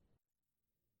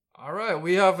All right,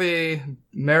 we have a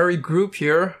merry group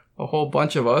here, a whole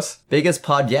bunch of us. Biggest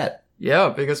pod yet. Yeah,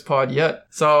 biggest pod yet.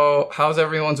 So, how's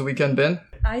everyone's weekend been?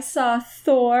 I saw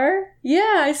Thor.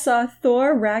 Yeah, I saw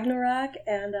Thor Ragnarok,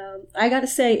 and I gotta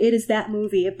say, it is that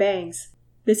movie. It bangs.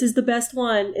 This is the best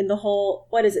one in the whole,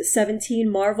 17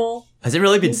 Marvel? Has it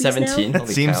really been 17? It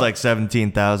seems like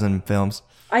 17,000 films.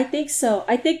 I think so.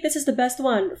 I think this is the best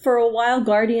one. For a while,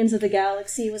 Guardians of the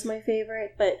Galaxy was my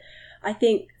favorite, but I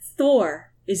think Thor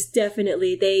is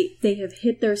definitely, they have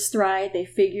hit their stride, they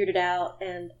figured it out,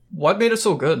 and... What made it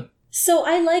so good? So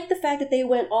I like the fact that they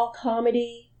went all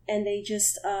comedy, and they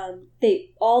just,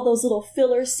 all those little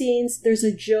filler scenes, there's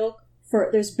a joke,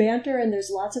 there's banter and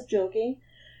there's lots of joking,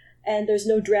 and there's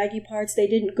no draggy parts. They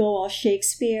didn't go all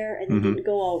Shakespeare, and they didn't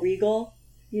go all Regal,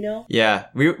 you know? Yeah,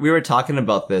 we were talking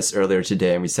about this earlier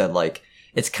today, and we said, like,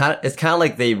 it's kind of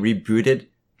like they rebooted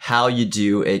how you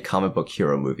do a comic book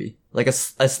hero movie. Like a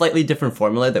slightly different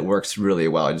formula that works really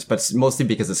well, but it's mostly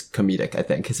because it's comedic, I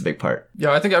think, is a big part.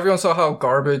 Yeah, I think everyone saw how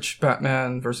garbage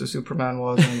Batman versus Superman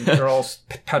was, and they're all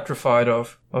petrified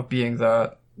of being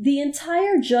that. The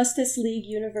entire Justice League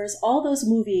universe, all those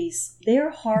movies, they're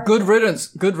hard. Good riddance.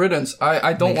 Good riddance.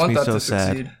 I don't want that to sad.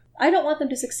 succeed. I don't want them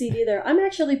to succeed either. I'm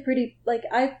actually pretty, like,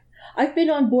 I've been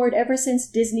on board ever since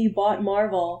Disney bought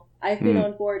Marvel. I've been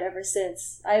on board ever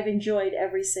since. I've enjoyed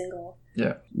every single.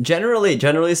 Yeah.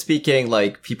 Generally speaking,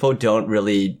 like, people don't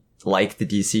really like the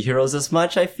DC heroes as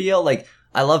much, I feel. Like,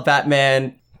 I love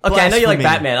Batman. Okay, I know you like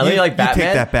Batman. I know you like Batman.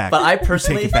 Take that back. But I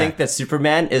personally think that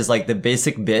Superman is like the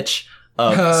basic bitch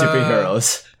of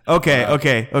superheroes.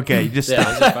 Okay. Just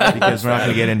stop because we're not going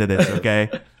to get into this,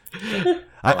 okay?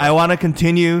 I want to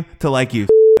continue to like you,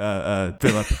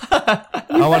 Philip.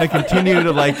 I want to continue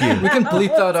to like you. We can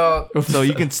bleep that out. So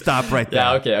you can stop right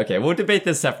there. Yeah, okay. We'll debate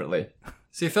this separately.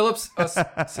 See,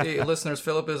 listeners,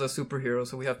 Philip is a superhero,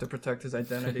 so we have to protect his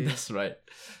identity. That's right.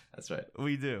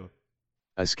 We do.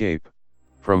 Escape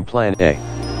from Plan A.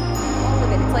 All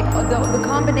of it. It's like the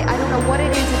combination. I don't know what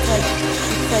it is. I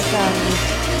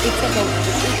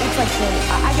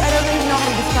don't even know how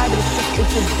to describe it.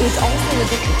 It's also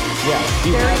addictive. Yeah.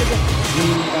 Very addictive.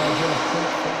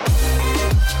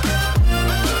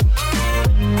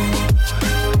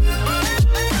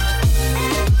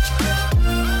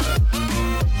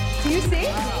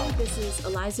 This is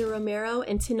Eliza Romero,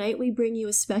 and tonight we bring you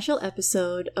a special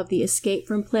episode of the Escape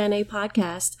from Plan A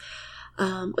podcast.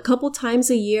 A couple times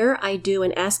a year, I do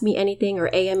an Ask Me Anything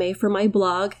or AMA for my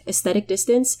blog, Aesthetic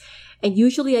Distance, and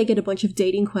usually I get a bunch of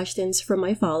dating questions from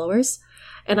my followers.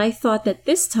 And I thought that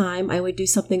this time I would do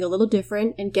something a little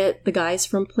different and get the guys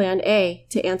from Plan A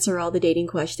to answer all the dating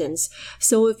questions.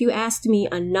 So if you asked me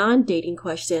a non-dating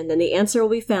question, then the answer will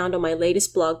be found on my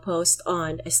latest blog post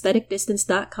on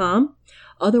aestheticdistance.com.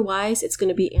 Otherwise, it's going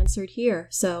to be answered here.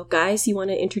 So, guys, you want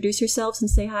to introduce yourselves and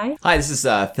say hi? Hi, this is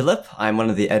Philip. I'm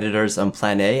one of the editors on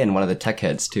Plan A and one of the tech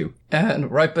heads, too. And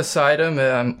right beside him,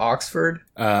 I'm Oxford.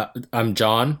 I'm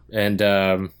John, and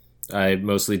I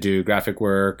mostly do graphic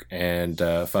work and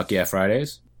Fuck Yeah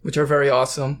Fridays. Which are very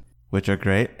awesome. Which are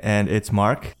great. And it's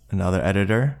Mark, another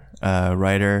editor,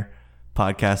 writer,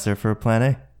 podcaster for Plan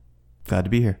A. Glad to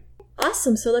be here.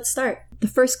 Awesome. So let's start. The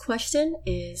first question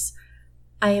is,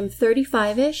 I am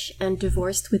 35-ish and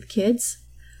divorced with kids.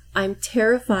 I'm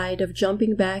terrified of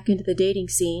jumping back into the dating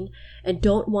scene and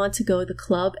don't want to go the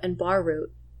club and bar route.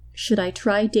 Should I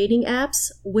try dating apps?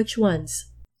 Which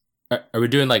ones? Are we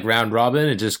doing like round robin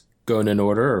and just going in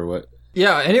order, or what?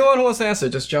 Yeah, anyone who wants to answer,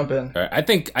 just jump in. All right, I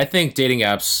think dating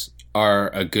apps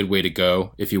are a good way to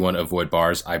go if you want to avoid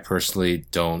bars. I personally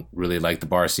don't really like the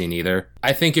bar scene either.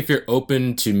 I think if you're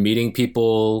open to meeting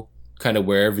people kind of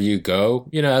wherever you go,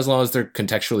 as long as they're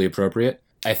contextually appropriate,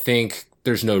 I think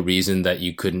there's no reason that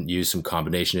you couldn't use some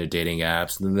combination of dating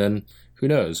apps. And then who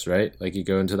knows, right? Like you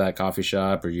go into that coffee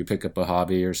shop or you pick up a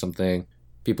hobby or something.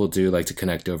 People do like to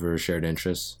connect over shared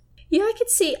interests. Yeah, I could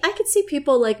see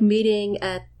people like meeting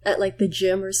at like the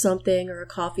gym or something, or a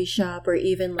coffee shop, or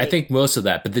even like... I think most of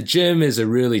that, but the gym is a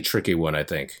really tricky one, I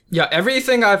think. Yeah,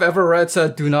 everything I've ever read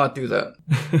said do not do that.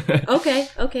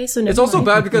 Okay, so it's also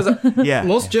bad because Yeah.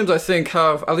 most gyms, I think,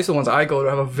 have, at least the ones I go to,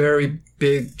 have a very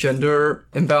big gender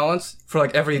imbalance. For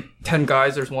like every 10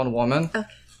 guys, there's one woman. Okay.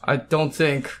 I don't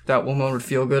think that woman would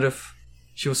feel good if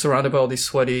she was surrounded by all these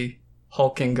sweaty,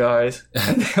 hulking guys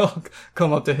and they all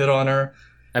come up to hit on her.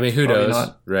 I mean, who Probably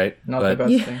knows, right? Not the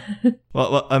best thing.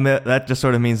 Well, I mean, that just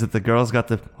sort of means that the girls got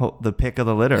the pick of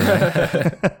the litter,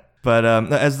 right? But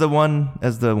as the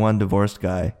one divorced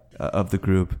guy of the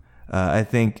group, I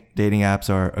think dating apps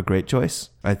are a great choice.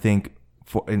 I think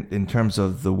in terms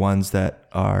of the ones that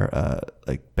are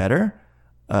like better,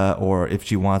 or if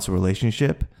she wants a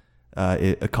relationship,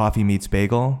 A Coffee Meets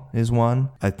Bagel is one.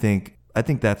 I think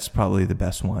that's probably the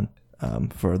best one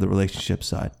for the relationship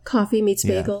side. Coffee Meets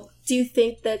Yeah. Bagel. Do you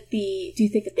think that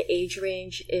the age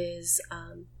range is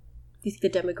do you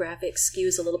think the demographic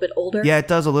skews a little bit older? Yeah, it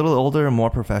does, a little older and more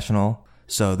professional.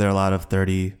 So there are a lot of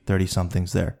 30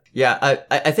 somethings there. Yeah,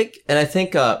 I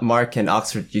think Mark and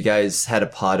Oxford, you guys had a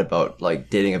pod about like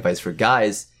dating advice for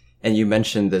guys, and you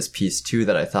mentioned this piece too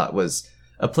that I thought was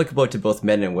applicable to both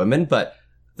men and women. But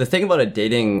the thing about a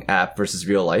dating app versus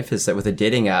real life is that with a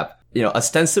dating app,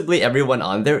 ostensibly everyone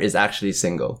on there is actually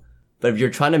single. But if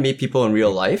you're trying to meet people in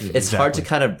real life, it's hard to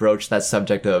kind of broach that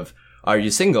subject of, are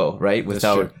you single, right?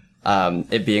 Without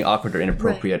it being awkward or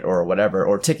inappropriate or whatever,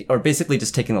 or basically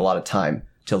just taking a lot of time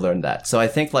to learn that. So I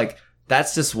think like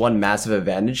that's just one massive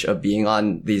advantage of being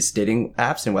on these dating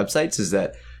apps and websites is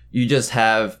that you're just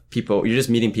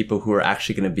meeting people who are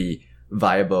actually going to be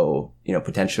viable,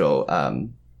 potential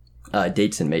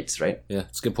dates and mates, right? Yeah,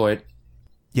 it's a good point.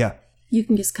 Yeah. You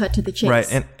can just cut to the chase.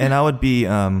 Right. And I would be,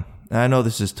 I know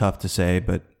this is tough to say,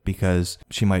 but because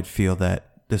she might feel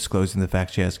that disclosing the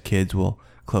fact she has kids will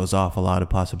close off a lot of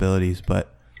possibilities.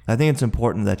 But I think it's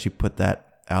important that she put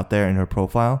that out there in her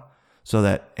profile so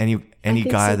that any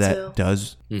guy that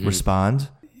does respond,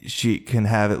 she can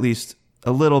have at least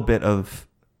a little bit of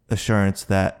assurance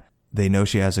that they know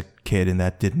she has a kid and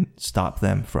that didn't stop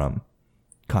them from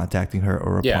contacting her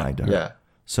or replying to her. Yeah.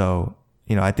 So,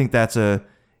 I think that's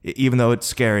even though it's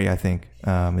scary, I think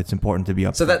it's important to be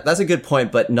up. So that's a good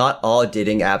point, but not all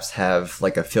dating apps have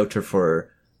like a filter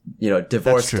for,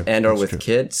 divorced and or with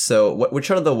kids. So which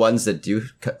are the ones that do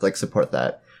like support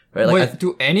that? Right? Like, Wait,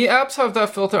 do any apps have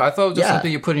that filter? I thought it was just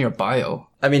something you put in your bio.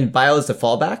 I mean, bio is the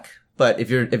fallback, but if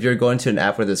you're going to an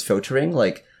app where there's filtering,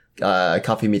 like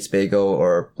Coffee Meets Bagel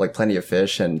or like Plenty of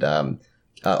Fish and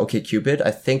OkCupid,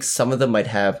 I think some of them might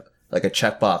have like a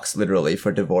checkbox literally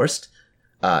for divorced.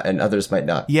 And others might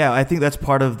not. Yeah, I think that's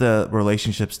part of the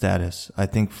relationship status. I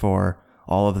think for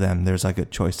all of them, there's like a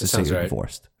choice to say you're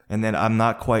divorced. And then I'm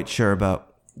not quite sure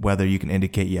about whether you can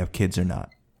indicate you have kids or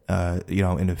not,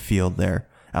 in a field there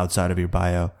outside of your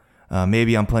bio.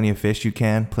 Maybe on Plenty of Fish you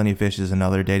can. Plenty of Fish is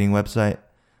another dating website,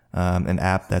 an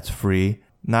app that's free.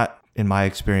 Not, in my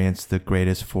experience, the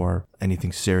greatest for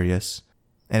anything serious.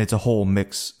 And it's a whole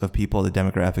mix of people. The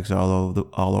demographics are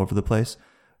all over the place.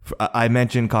 I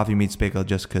mentioned Coffee Meets Bagel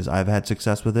just because I've had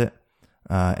success with it.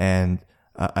 And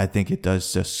I think it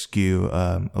does just skew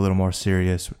a little more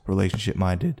serious,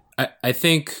 relationship-minded. I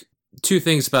think two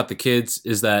things about the kids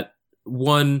is that,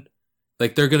 one,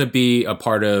 like they're going to be a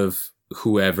part of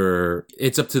whoever.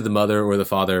 It's up to the mother or the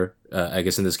father, I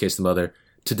guess in this case the mother,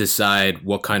 to decide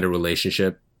what kind of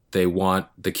relationship they want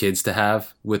the kids to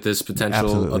have with this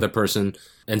potential other person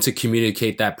and to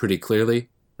communicate that pretty clearly,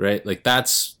 right? Like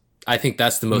I think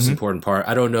that's the most important part.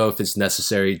 I don't know if it's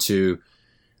necessary to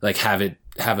like have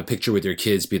a picture with your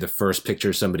kids be the first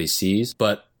picture somebody sees,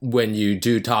 but when you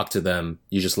do talk to them,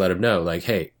 you just let them know like,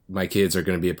 hey, my kids are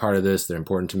going to be a part of this. They're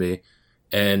important to me.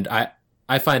 And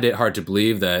I find it hard to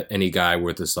believe that any guy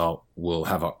worth his salt will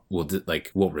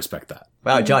respect that.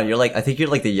 Wow, John, I think you're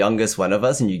like the youngest one of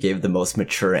us and you gave the most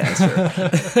mature answer.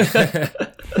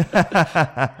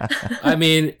 I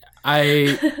mean,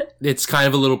 it's kind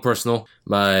of a little personal.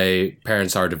 My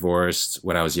parents are divorced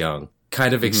when I was young.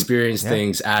 Kind of experienced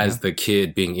things as the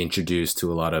kid being introduced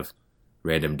to a lot of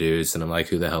random dudes. And I'm like,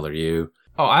 who the hell are you?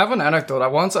 Oh, I have an anecdote.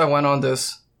 Once I went on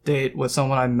this date with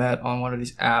someone I met on one of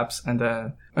these apps, and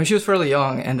then she was fairly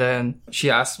young, and then she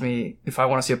asked me if I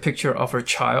want to see a picture of her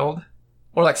child.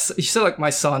 Or like, she said like my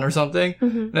son or something.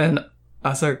 And then I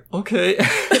was like, okay.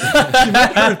 She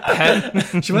meant her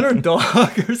pet. She meant her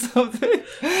dog or something.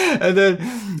 And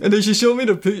then she showed me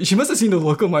the picture. She must have seen the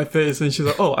look on my face, and she's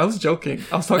like, oh, I was joking.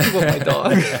 I was talking about my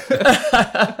dog.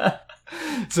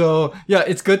 So yeah,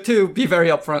 it's good to be very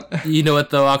upfront. You know what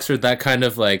though, Oxford, that kind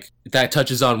of like, that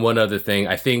touches on one other thing.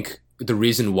 I think the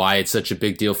reason why it's such a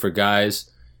big deal for guys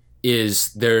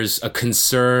is there's a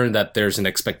concern that there's an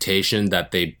expectation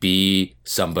that they be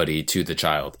somebody to the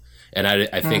child. And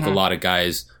I think a lot of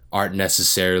guys aren't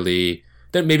necessarily,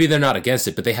 maybe they're not against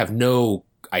it, but they have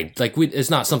it's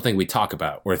not something we talk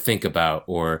about or think about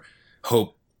or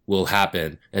hope will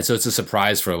happen. And so it's a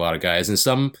surprise for a lot of guys.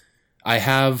 And I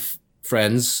have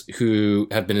friends who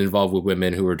have been involved with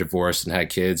women who were divorced and had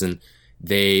kids, and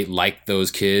they liked those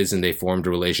kids and they formed a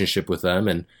relationship with them.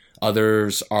 And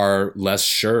others are less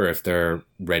sure if they're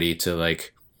ready to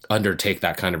like undertake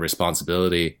that kind of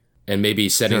responsibility. And maybe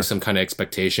setting some kind of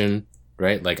expectation,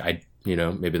 right? Like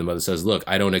maybe the mother says, look,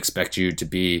 I don't expect you to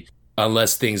be,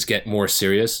 unless things get more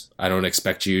serious, I don't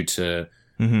expect you to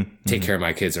take care of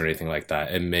my kids or anything like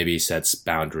that. And maybe sets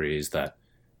boundaries that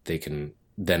they can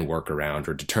then work around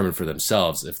or determine for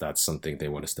themselves if that's something they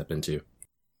want to step into.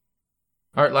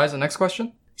 All right, Liza, next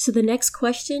question. So the next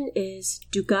question is,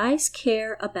 do guys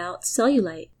care about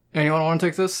cellulite? Anyone want to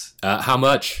take this? How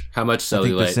much? How much I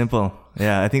think the cellulite? simple.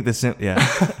 Yeah, I think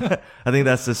I think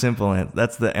that's the simple answer.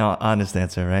 That's the honest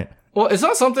answer, right? Well, it's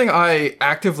not something I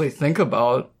actively think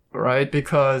about, right?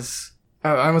 Because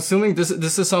I'm assuming this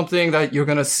is something that you're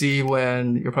gonna see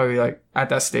when you're probably like at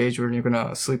that stage where you're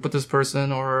gonna sleep with this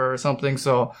person or something.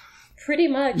 So Pretty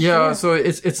much. yeah. So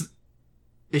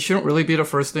it shouldn't really be the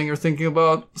first thing you're thinking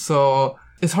about. So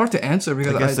it's hard to answer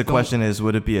because I guess the don't- question is,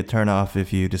 would it be a turnoff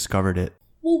if you discovered it?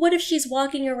 Well, what if she's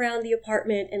walking around the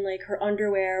apartment in like her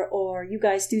underwear, or you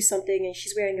guys do something and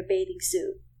she's wearing a bathing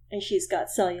suit and she's got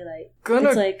cellulite? Gonna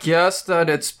It's like, guess that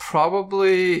it's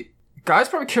probably guys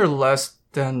probably care less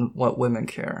than what women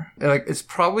care. Like it's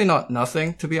probably not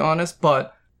nothing, to be honest,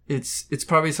 but it's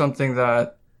probably something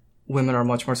that women are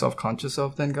much more self-conscious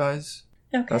of than guys.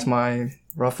 okay. That's my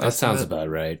rough That estimate. sounds about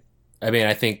right. I mean,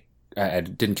 I think I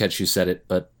didn't catch who said it,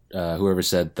 but whoever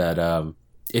said that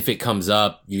if it comes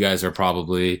up, you guys are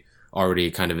probably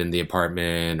already kind of in the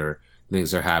apartment or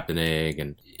things are happening.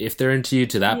 And if they're into you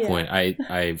to that Yeah. point,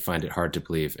 I find it hard to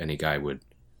believe any guy would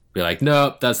be like,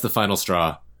 nope, that's the final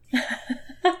straw.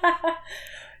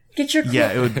 Get your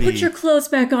Yeah, it would put be- your clothes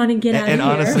back on and get out And of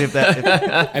here. honestly, if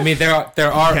that I mean, there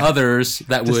are others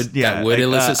that would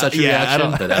elicit like, such a yeah,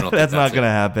 reaction, but I don't think that's not it. going to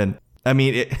happen. I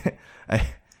mean,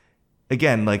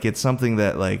 again, like it's something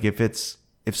that like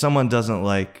if someone doesn't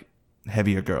like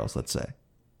heavier girls, let's say,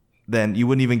 then you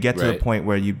wouldn't even get to the Right. point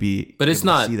where you'd be. But it's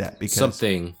able to not see that because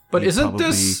something. But you'd isn't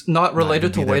this not probably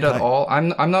related to even be weight their at type. all?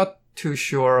 I'm not too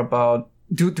sure about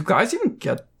do guys even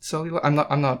get cellulite? I'm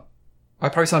not I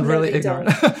probably sound No, really they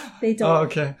ignorant. They don't. Oh,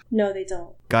 okay. No, they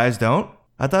don't. Guys don't.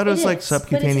 I thought it was like is, but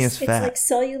subcutaneous fat. It's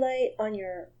like cellulite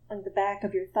on the back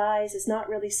of your thighs is not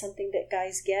really something that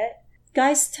guys get.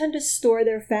 Guys tend to store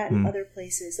their fat in other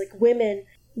places. Like women,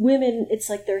 it's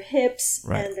like their hips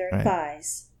Right, and their right.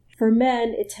 thighs. For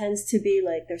men, it tends to be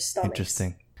like their stomachs.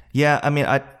 Interesting. Yeah, I mean,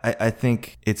 I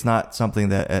think it's not something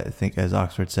that I think, as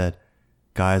Oxford said,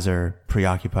 guys are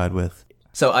preoccupied with.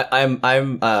 So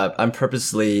I'm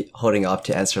purposely holding off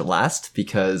to answer last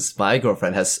because my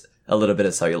girlfriend has a little bit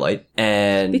of cellulite,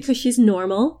 and Because she's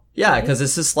normal. yeah, because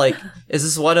it's just like it's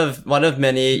just one of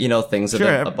many things that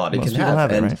Sure, a body most can people have,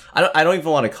 have it, and right? I don't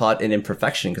even want to call it an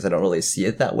imperfection because I don't really see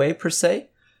it that way per se.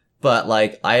 But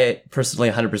like I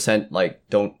personally 100% like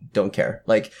don't care.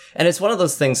 Like, and it's one of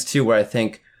those things too where I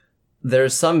think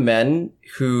there's some men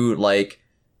who like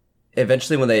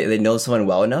eventually when they know someone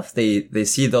well enough, they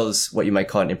see those what you might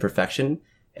call an imperfection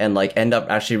and like end up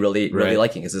actually really Right.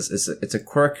 liking it. It's a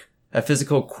quirk, a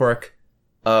physical quirk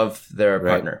of their Right.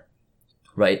 partner,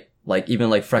 right? Like even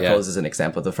like freckles Yeah. is an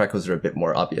example. The freckles are a bit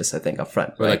more obvious, I think, up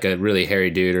front. Or right? like a really hairy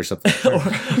dude or something.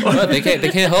 Well, they can't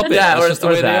help it. Yeah, That's or- just the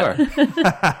or way that. they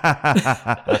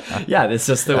are. yeah, it's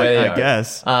just the way they I are.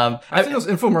 guess. I've seen those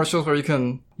infomercials where you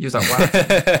can use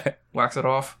that wax it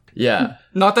off. Yeah.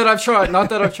 Not that I've tried.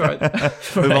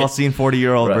 We've all seen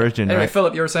 40-year-old Right. version, Anyway, right?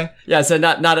 Philip, you were saying? Yeah, so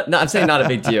not I'm saying not a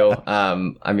big deal.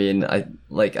 I mean,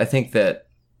 I think that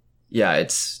yeah,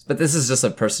 but this is just a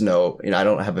personal, I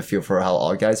don't have a feel for how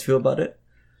all guys feel about it.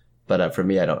 But for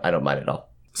me, I don't mind at all.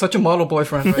 Such a model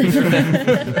boyfriend right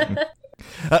here.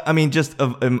 I mean, just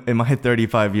in my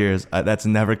 35 years, that's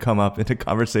never come up in a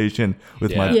conversation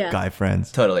with my Yeah. guy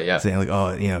friends. Totally, yeah. Saying like,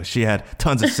 oh, she had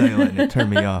tons of cellulite and it turned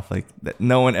me off. Like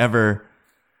no one ever.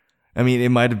 I mean, it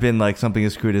might have been like something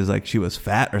as crude as like she was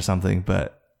fat or something,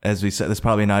 but as we said, it's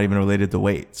probably not even related to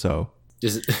weight. So,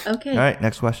 Okay. all right,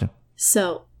 next question.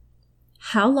 So,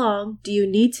 how long do you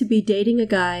need to be dating a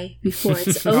guy before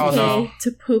it's okay Oh, no. to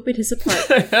poop in his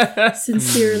apartment?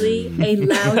 Sincerely, a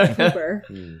loud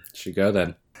pooper. Should go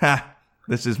then. Ha!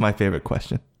 This is my favorite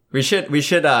question. We should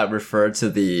refer to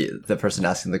the person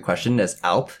asking the question as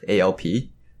ALP,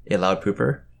 A-L-P, a loud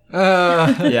pooper.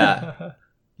 Yeah.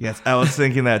 Yes, I was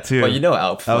thinking that too. Well,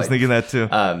 ALP. I was thinking that too.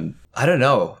 I don't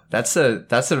know. That's a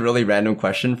really random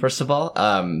question, first of all.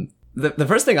 The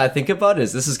first thing I think about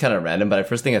is, this is kind of random, but the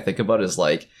first thing I think about is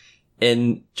like,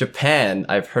 in Japan,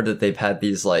 I've heard that they have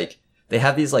these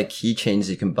keychains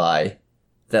you can buy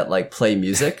that like play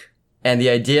music. And the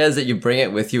idea is that you bring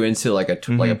it with you into like a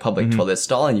public toilet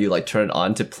stall and you like turn it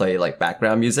on to play like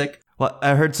background music. Well,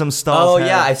 I heard some stalls. Oh have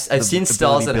yeah, I've the seen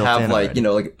stalls that ability built have in like,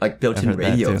 already. like built-in I've heard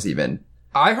that radios too. even.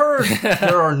 I heard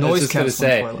there are noise just gonna canceling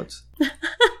say. toilets.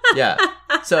 Yeah.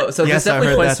 So Yes, this I definitely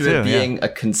heard points that to it too, yeah. being a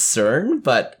concern,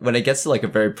 but when it gets to like a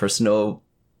very personal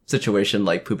situation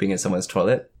like pooping in someone's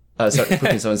toilet, Sorry,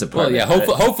 pooping someone's Well, apartment. yeah,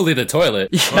 hopefully the toilet.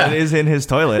 Well, it is in his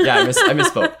toilet. Yeah, I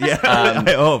misspoke. Yeah,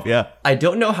 I hope. Yeah. I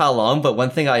don't know how long, but one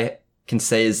thing I can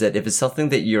say is that if it's something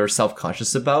that you're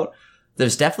self-conscious about,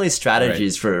 there's definitely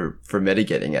strategies for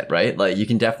mitigating it, right? Like you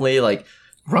can definitely like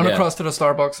Run Yeah. across to the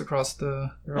Starbucks across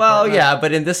the. your well, apartment. yeah,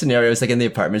 but in this scenario, it's like in the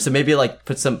apartment, so maybe like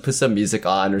put some music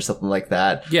on or something like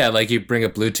that. Yeah, like you bring a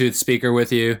Bluetooth speaker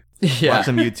with you. Yeah, Watch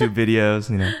some YouTube videos,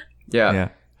 you know. yeah. Yeah.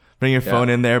 Bring your phone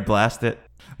in there, blast it.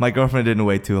 My girlfriend didn't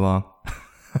wait too long.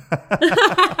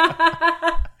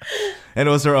 And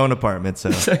it was her own apartment, so.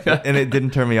 And it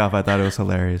didn't turn me off. I thought it was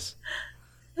hilarious.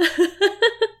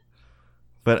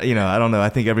 But, you know, I don't know. I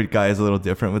think every guy is a little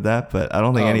different with that, but I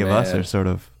don't think Oh, any of us man. are sort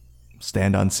of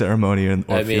stand on ceremony or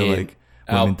I feel mean, like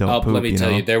women don't poop, let me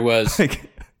tell know? you, there was Like,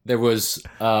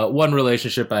 one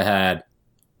relationship I had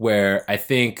where I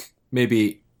think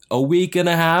maybe a week and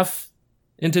a half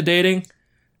into dating,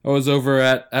 I was over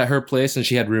at her place and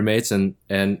she had roommates and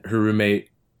her roommate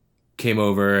came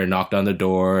over and knocked on the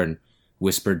door and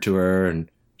whispered to her and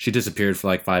she disappeared for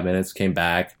like 5 minutes, came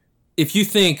back. If you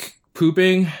think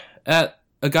pooping at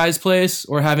a guy's place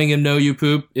or having him know you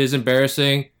poop is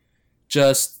embarrassing,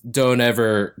 just don't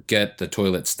ever get the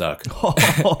toilet stuck.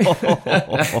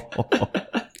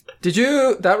 Did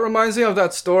you? That reminds me of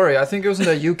that story. I think it was in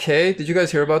the UK. Did you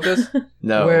guys hear about this?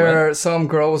 No, Where some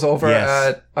girl was over Yes.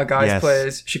 at a guy's Yes.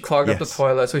 place. She clogged up the Yes.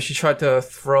 toilet, so she tried to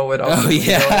throw it up. Oh the window,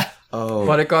 yeah, oh,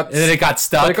 but it got and then it got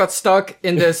stuck. But it got stuck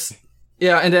in this.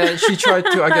 Yeah, and then she tried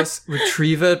to, I guess,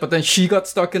 retrieve it, but then she got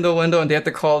stuck in the window, and they had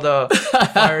to call the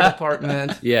fire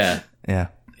department. Yeah. yeah.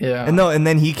 Yeah, And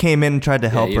then he came in and tried to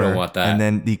help you her. don't want that. And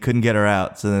then he couldn't get her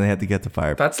out, so then they had to get the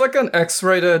fire. that's like an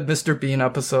X-rated Mr. Bean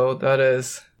episode. That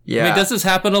is yeah, I mean, does this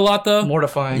happen a lot though?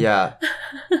 mortifying. yeah.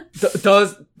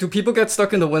 Do people get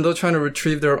stuck in the window trying to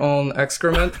retrieve their own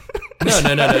excrement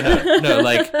No.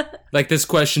 Like this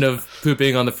question of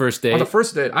pooping on the first date. on the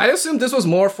first date? I assume this was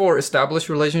more for established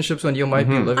relationships when you might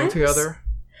be living I was- together.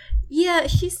 Yeah,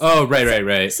 she's. Oh,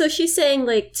 right. So she's saying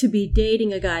like to be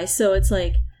dating a guy. So it's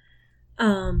like,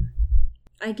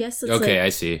 I guess it's Okay, like, I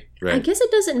see. I Right. guess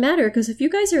it doesn't matter because if you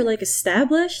guys are like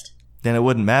established, Then it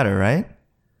wouldn't matter, right?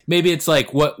 Maybe it's like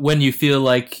when you feel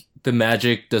like the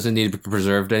magic doesn't need to be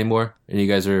preserved anymore, and you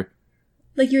guys are.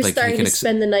 like you're Like, you starting can to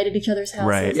spend the night at each other's houses.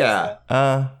 Right.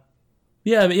 Yeah.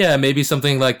 Yeah, maybe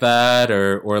something like that,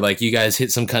 or like you guys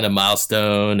hit some kind of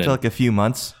milestone, and For like a few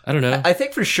months. I don't know. I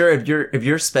think for sure if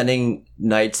you're spending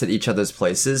nights at each other's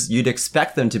places, you'd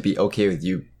expect them to be okay with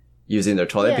you using their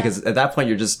toilet Yeah. because at that point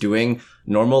you're just doing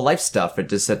normal life stuff but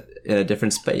just in a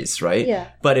different space, right? Yeah.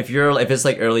 But if it's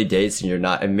like early dates and you're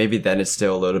not, and maybe then it's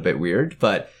still a little bit weird,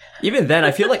 but even then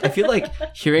I feel like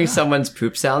hearing someone's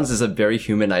poop sounds is a very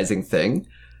humanizing thing.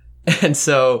 And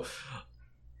so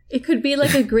It could be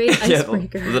like a great yeah,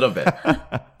 icebreaker. a little bit.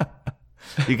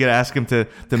 You could ask him to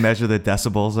measure the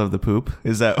decibels of the poop.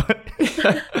 Is that what?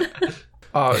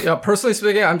 Yeah, personally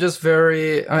speaking, I'm just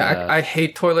very. I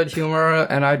hate toilet humor,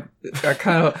 and I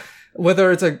kind of,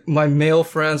 whether it's like my male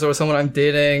friends or someone I'm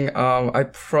dating, I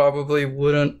probably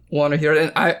wouldn't want to hear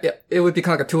it, and it would be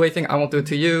kind of like a two-way thing. I won't do it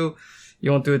to you,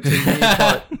 you won't do it to me.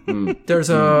 But there's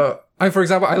for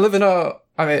example, I live in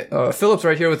Philip's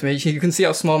right here with me. You can see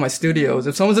how small my studio is.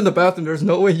 If someone's in the bathroom, there's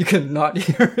no way you can not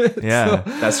hear it. Yeah.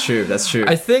 So, That's true.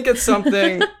 I think it's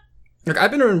something. Like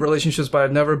I've been in relationships, but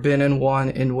I've never been in one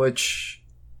in which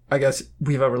I guess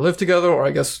we've ever lived together, or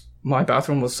I guess my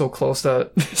bathroom was so close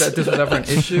that this was ever an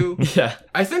issue. Yeah.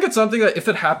 I think it's something that if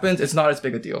it happens, it's not as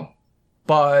big a deal.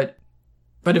 But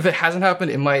if it hasn't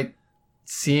happened, it might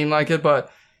seem like it.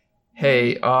 But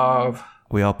hey,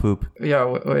 We all poop.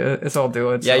 yeah, it's all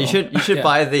do it. Yeah, so. you should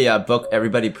buy the book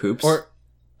Everybody Poops. Or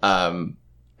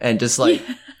and just like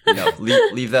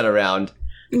leave that around.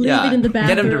 Leave it in the bathroom.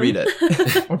 Get him to read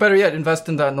it. Or better yet, invest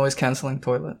in that noise canceling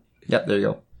toilet. Yep, there you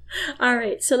go. All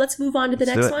right, so let's move on to the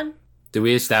Let's do next it. one. Do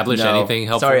we establish No. anything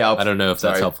helpful? Sorry, Alp. I don't know if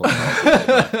that's Sorry. helpful.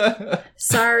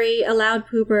 Sorry, a loud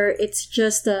pooper. It's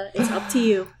just it's up to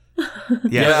you.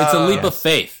 Yeah. It's a leap of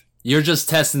faith. You're just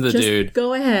testing the Just dude,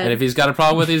 go ahead. and if he's got a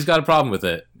problem with it, he's got a problem with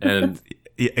it, and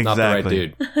Yeah, not the right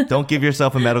exactly. dude. Don't give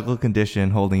yourself a medical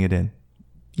condition holding it in.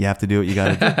 You have to do what you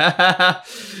got to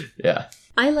do. Yeah.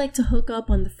 I like to hook up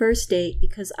on the first date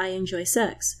because I enjoy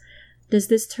sex. Does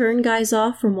this turn guys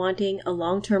off from wanting a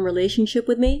long-term relationship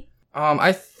with me?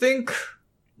 I think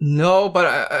no, but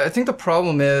I think the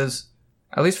problem is,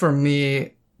 at least for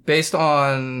me, based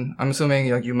on, I'm assuming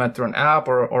like you met through an app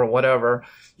or whatever,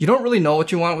 you don't really know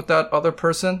what you want with that other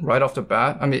person right off the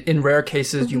bat. I mean, in rare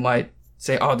cases, you might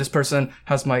say, oh, this person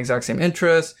has my exact same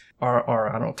interests, or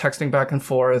I don't know, texting back and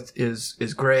forth is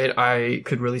great. I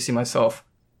could really see myself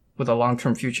with a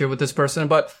long-term future with this person.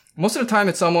 But most of the time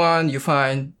it's someone you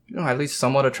find, at least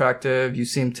somewhat attractive. You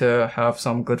seem to have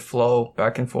some good flow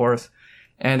back and forth,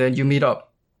 and then you meet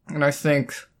up. And I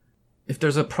think if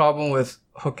there's a problem with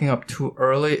hooking up too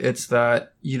early, it's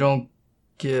that you don't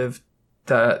give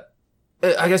that,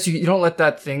 I guess you don't let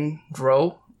that thing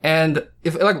grow. And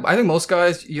I think most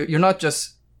guys, you're not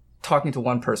just talking to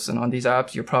one person on these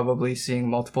apps. You're probably seeing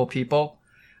multiple people.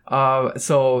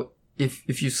 So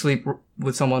if you sleep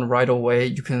with someone right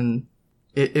away,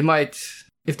 it might,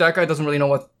 if that guy doesn't really know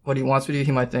what he wants with you,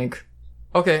 he might think,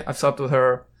 okay, I've slept with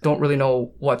her. Don't really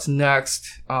know what's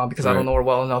next, because I don't know her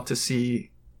well enough to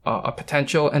see a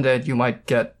potential. And then you might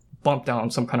get bumped down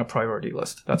some kind of priority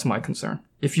list. That's my concern.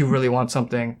 If you really want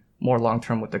something more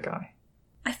long-term with the guy.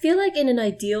 I feel like in an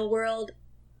ideal world,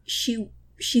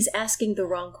 she's asking the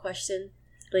wrong question.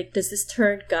 Like, does this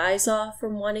turn guys off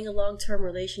from wanting a long-term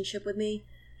relationship with me?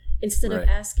 Instead of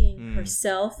asking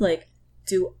herself, like,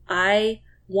 do I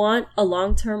want a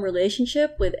long-term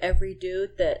relationship with every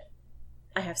dude that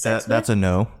I have sex with? That's a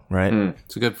no, right?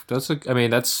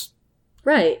 That's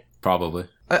right. Probably.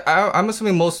 I'm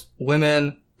assuming most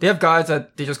women, they have guys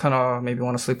that they just kind of maybe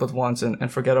want to sleep with once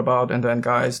and forget about, and then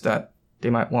guys that they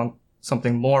might want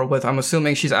something more with. I'm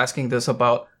assuming she's asking this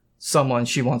about someone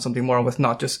she wants something more with,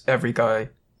 not just every guy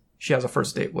she has a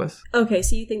first date with. Okay,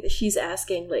 so you think that she's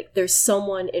asking, like, there's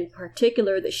someone in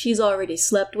particular that she's already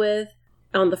slept with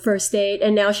on the first date,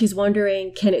 and now she's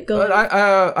wondering, can it go?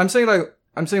 I'm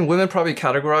saying women probably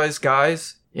categorize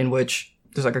guys in which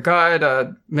there's like a guy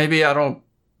that maybe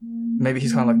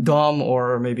he's kind of like dumb,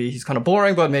 or maybe he's kind of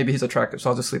boring, but maybe he's attractive, so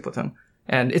I'll just sleep with him.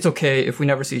 And it's okay if we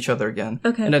never see each other again.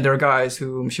 Okay. And then there are guys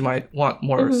whom she might want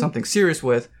more something serious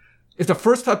with. If the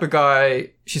first type of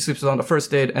guy she sleeps with on the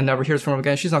first date and never hears from him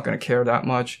again, she's not going to care that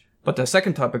much. But the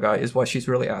second type of guy is what she's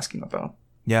really asking about.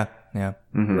 Yeah.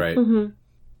 Mm-hmm. Right. Mm-hmm.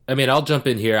 I mean, I'll jump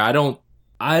in here. I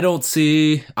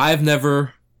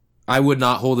would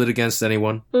not hold it against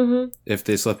anyone if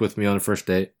they slept with me on the first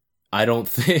date. I don't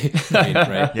think,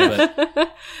 right?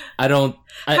 But I don't,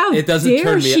 it doesn't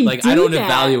turn me, like, I don't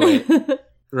evaluate,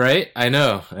 right? I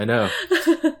know.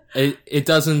 It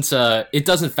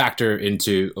doesn't factor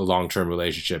into a long-term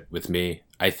relationship with me.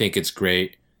 I think it's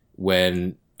great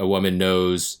when a woman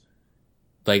knows,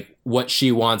 like, what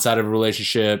she wants out of a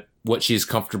relationship, what she's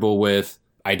comfortable with.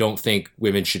 I don't think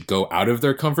women should go out of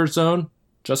their comfort zone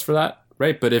just for that.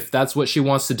 Right, but if that's what she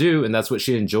wants to do and that's what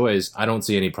she enjoys, I don't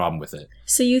see any problem with it.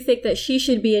 So you think that she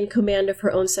should be in command of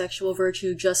her own sexual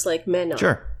virtue just like men are?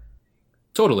 Sure.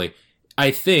 Totally. I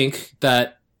think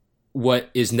that what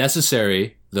is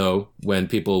necessary, though, when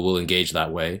people will engage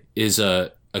that way, is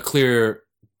a clear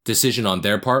decision on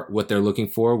their part, what they're looking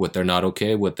for, what they're not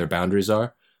okay, what their boundaries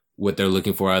are, what they're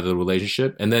looking for out of the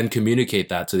relationship, and then communicate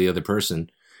that to the other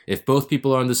person. If both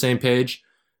people are on the same page,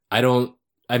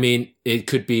 it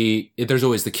could be, there's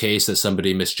always the case that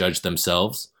somebody misjudged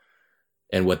themselves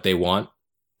and what they want,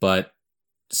 but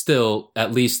still,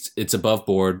 at least it's above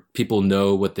board. People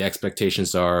know what the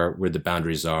expectations are, where the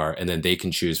boundaries are, and then they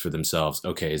can choose for themselves.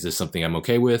 Okay, is this something I'm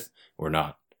okay with or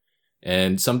not?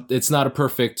 And it's not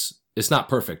perfect.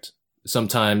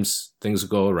 Sometimes things will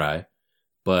go awry,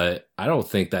 but I don't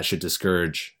think that should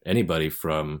discourage anybody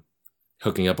from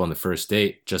hooking up on the first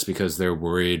date just because they're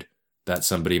worried that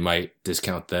somebody might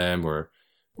discount them or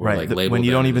right. Like label when you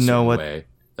them don't even know what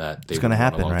that is going to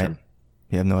happen, right?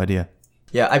 You have no idea.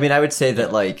 Yeah, I mean, I would say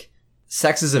that, like,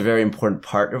 sex is a very important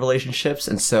part of relationships,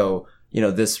 and so,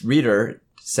 this reader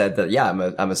said that, yeah,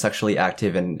 I'm a sexually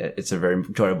active, and it's a very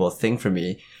enjoyable thing for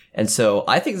me, and so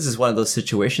I think this is one of those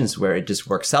situations where it just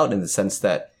works out in the sense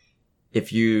that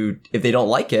if they don't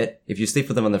like it, if you sleep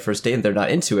with them on the first date and they're not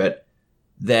into it,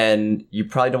 then you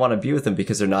probably don't want to be with them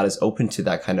because they're not as open to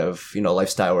that kind of,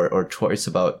 lifestyle or choice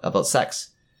about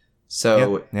sex.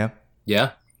 So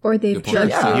yeah. Or they've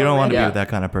judged you. You don't want to be with that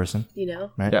kind of person.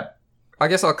 Right? Yeah. I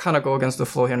guess I'll kind of go against the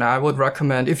flow here now. I would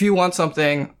recommend, if you want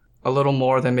something a little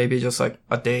more than maybe just like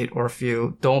a date or a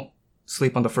few, don't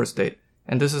sleep on the first date.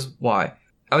 And this is why.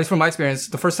 At least from my experience,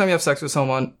 the first time you have sex with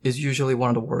someone is usually one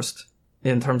of the worst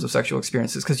in terms of sexual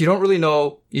experiences because you don't really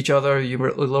know each other. You're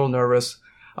a little nervous.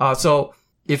 So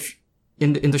if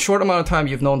in the short amount of time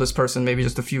you've known this person, maybe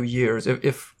just a few years,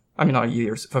 if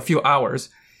a few hours,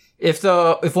 if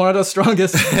one of the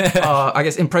strongest, I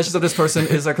guess, impressions of this person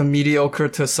is like a mediocre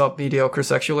to sub-mediocre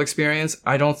sexual experience,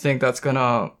 I don't think that's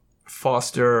gonna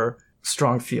foster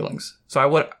strong feelings. So I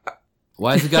would.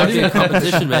 Why is it gotta be a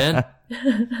competition, man?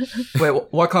 Wait,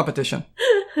 what competition?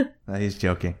 He's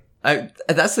joking.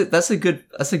 That's a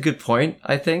good point,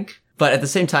 I think. But at the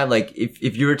same time, like,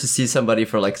 if you were to see somebody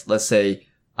for, like, let's say,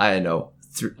 I don't know,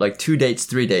 2 dates,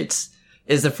 3 dates,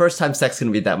 is the first time sex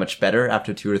going to be that much better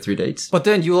after 2 or 3 dates? But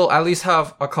then you will at least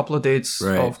have a couple of dates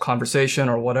Right. of conversation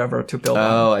or whatever to build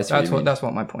on. Oh, I see what you mean. That's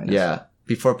what my point is. Yeah.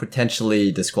 Before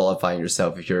potentially disqualifying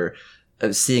yourself if you're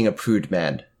seeing a prude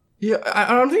man. Yeah,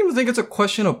 I don't even think it's a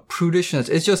question of prudishness.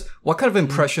 It's just what kind of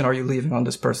impression are you leaving on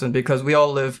this person? Because we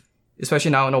all live, especially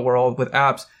now in a world with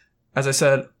apps. As I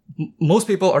said, most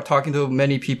people are talking to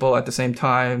many people at the same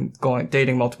time,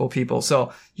 dating multiple people.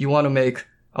 So you want to make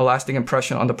a lasting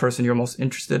impression on the person you're most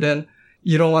interested in.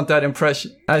 You don't want that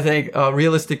impression. I think,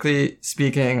 realistically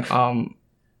speaking,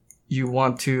 you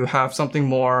want to have something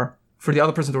more for the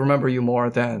other person to remember you more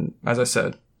than, as I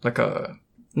said, like a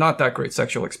not that great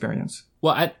sexual experience.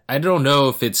 Well, I don't know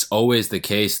if it's always the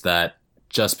case that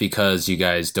just because you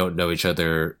guys don't know each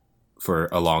other for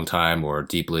a long time or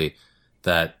deeply,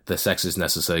 that the sex is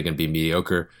necessarily going to be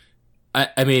mediocre.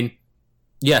 I mean,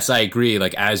 yes, I agree.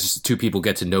 Like, as two people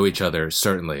get to know each other,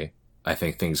 certainly, I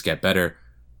think things get better.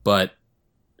 But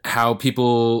how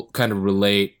people kind of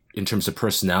relate in terms of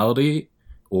personality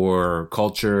or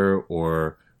culture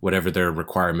or whatever their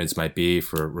requirements might be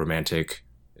for romantic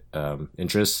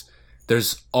interests,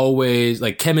 there's always,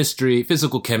 like, chemistry,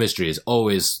 physical chemistry is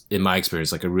always, in my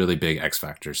experience, like a really big X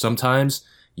factor. Sometimes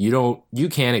you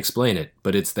can't explain it,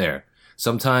 but it's there.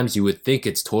 Sometimes you would think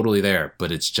it's totally there,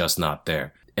 but it's just not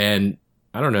there. And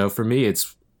I don't know, for me,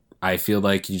 I feel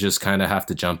like you just kind of have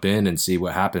to jump in and see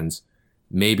what happens.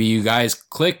 Maybe you guys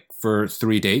click for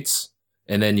 3 dates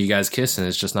and then you guys kiss and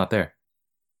it's just not there.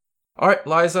 All right,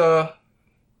 Liza,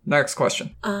 next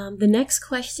question. The next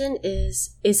question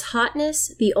is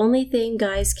hotness the only thing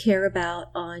guys care about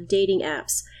on dating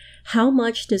apps? How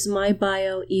much does my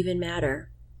bio even matter?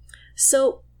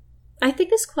 So I think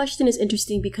this question is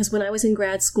interesting because when I was in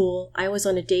grad school, I was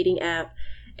on a dating app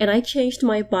and I changed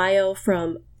my bio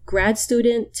from grad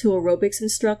student to aerobics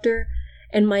instructor,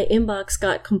 and my inbox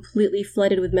got completely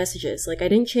flooded with messages. Like, I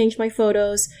didn't change my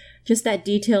photos, just that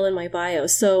detail in my bio.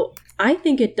 So I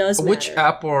think it does matter. Which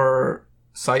app or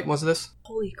site was this?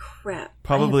 Holy crap.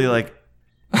 Probably like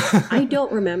I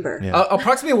don't remember. Yeah.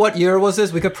 Approximately what year was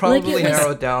this? We could probably Like, it was-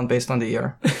 narrow it down based on the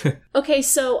year.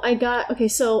 So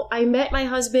I met my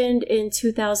husband in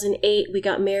 2008. We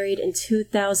got married in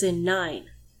 2009.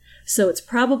 So it's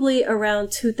probably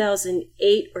around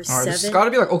 2008 or All right, this 7. has got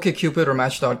to be like OkCupid or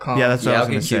Match.com. yeah, that's what Yeah, I was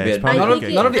going to say. OkCupid. It's probably I None of, think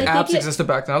okay. none of the I think apps it- existed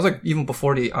back then. I was like even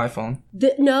before the iPhone.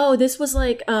 No, this was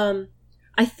like,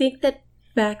 I think that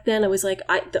back then it was like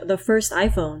the first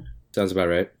iPhone. Sounds about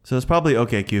right. So it's probably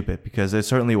OkCupid because it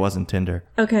certainly wasn't Tinder.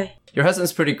 Okay. Your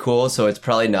husband's pretty cool, so it's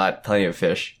probably not Plenty of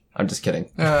Fish. I'm just kidding.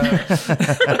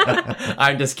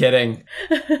 I'm just kidding.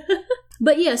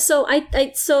 But yeah, so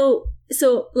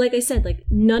so like I said, like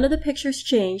none of the pictures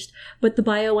changed, but the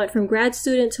bio went from grad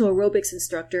student to aerobics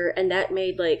instructor, and that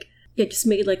made it just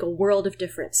made like a world of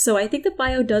difference. So I think the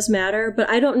bio does matter, but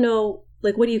I don't know,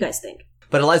 like, what do you guys think?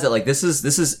 But Eliza, like this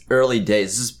is early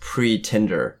days. This is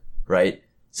pre-Tinder, right?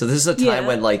 So this is a time Yeah.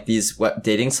 when like these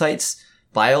dating sites,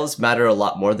 bios matter a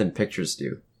lot more than pictures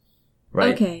do,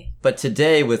 right? Okay. But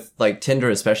today with like Tinder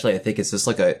especially, I think it's just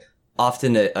like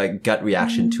often a gut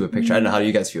reaction to a picture. I don't know, how do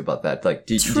you guys feel about that? Like,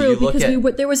 do True, you look because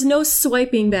at... there was no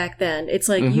swiping back then. It's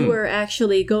like you were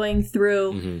actually going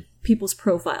through people's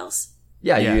profiles.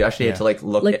 Yeah, you Yeah, actually had yeah. to like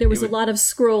look Like at... there was it a lot of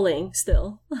scrolling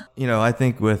still. I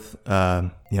think with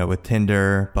with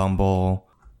Tinder, Bumble,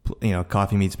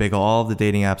 Coffee Meets Bagel, all of the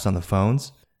dating apps on the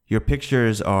phones, your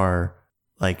pictures are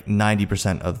like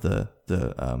 90% of the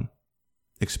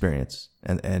experience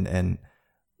and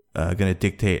going to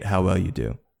dictate how well you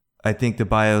do. I think the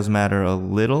bios matter a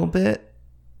little bit,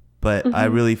 but I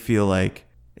really feel like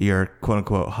your quote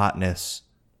unquote hotness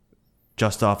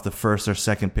just off the first or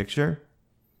second picture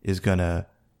is gonna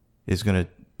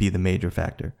be the major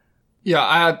factor.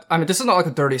 Yeah, I mean, this is not like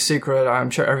a dirty secret.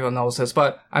 I'm sure everyone knows this,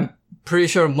 but I'm pretty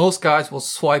sure most guys will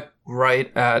swipe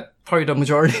right at probably the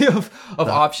majority of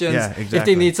options. yeah, If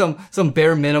exactly. they need some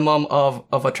bare minimum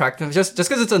of attractiveness, just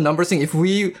because it's a numbers thing. If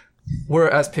we were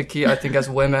as picky, I think, as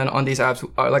women on these apps,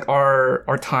 like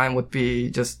our time would be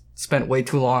just spent way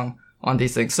too long on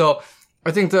these things. So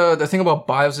I think the thing about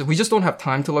bios is we just don't have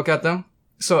time to look at them.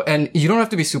 So, and you don't have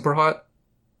to be super hot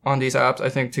on these apps, I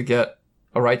think, to get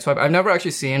a right swipe. I've never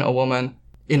actually seen a woman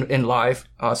in live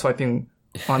swiping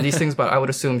on these things, but I would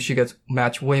assume she gets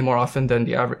matched way more often than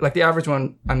the average. Like the average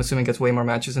one, I'm assuming gets way more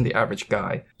matches than the average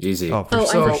guy. Easy. Oh, I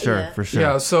So- think, yeah. for sure.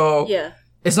 Yeah, so Yeah.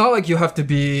 it's not like you have to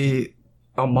be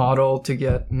a model to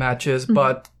get matches,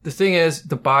 but the thing is,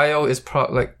 the bio is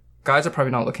like guys are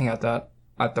probably not looking at that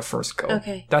at the first go.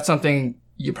 Okay. That's something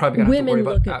you're probably gonna have to worry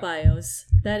Women about. look at bios.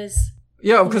 That is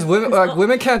Yeah, because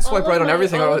women can't swipe all right of on my-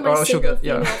 everything, all or of my else she'll single get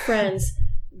female friends,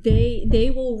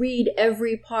 they will read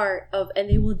every part of, and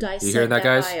they will dissect You hearing that,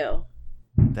 guys? bio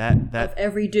That of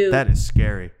every dude. that is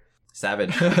scary.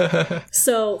 Savage.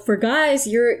 So for guys,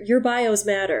 your bios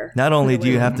matter. Not only For the do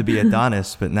you women. have to be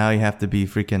Adonis, but now you have to be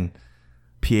freaking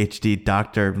PhD,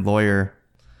 doctor, lawyer.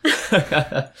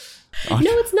 No,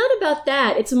 it's not about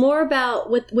that. It's more about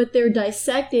what they're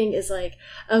dissecting is like,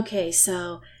 okay,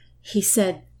 so he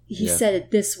said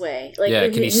it this way. Like, Yeah,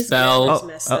 can you his spell- grammar's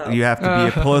messed up. You have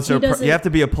to be a Pulitzer. He doesn't- You have to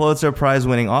be a Pulitzer Prize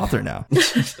winning author now.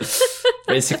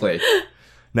 Basically.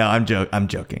 No, I'm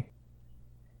joking.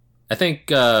 I think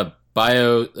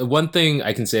bio. One thing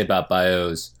I can say about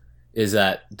bios is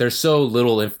that there's so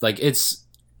little.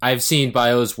 I've seen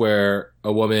bios where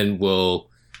a woman will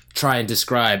try and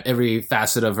describe every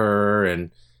facet of her, and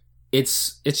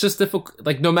it's just difficult.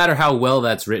 Like, no matter how well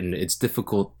that's written, it's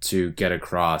difficult to get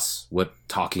across what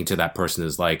talking to that person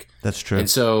is like. That's true. And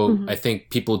so I think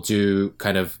people do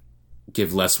kind of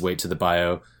give less weight to the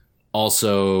bio.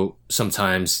 Also,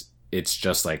 sometimes it's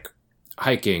just like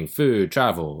hiking, food,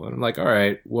 travel. And I'm like, all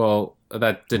right, well,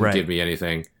 that didn't Right. give me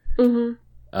anything. Mhm.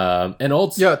 And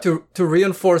also, Yeah, to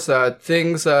reinforce that,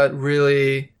 things that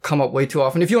really come up way too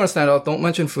often. If you want to stand out, don't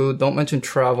mention food, don't mention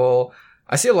travel.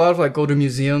 I see a lot of like go to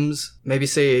museums, maybe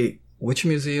say which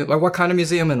museum, like what kind of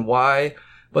museum and why.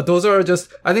 But those are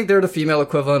just, I think they're the female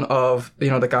equivalent of,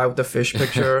 the guy with the fish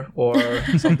picture or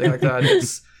something like that.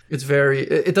 It's very,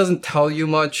 it doesn't tell you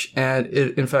much, and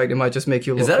in fact, it might just make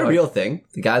you look Is that a like- real thing?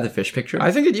 The guy with the fish picture?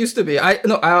 I think it used to be.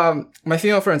 My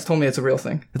female friends told me it's a real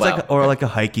thing. It's Wow. like a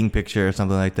hiking picture or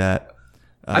something like that.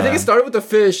 I think it started with the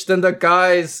fish, then the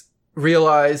guys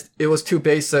realized it was too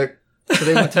basic, so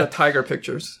they went to the tiger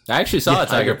pictures. I actually saw a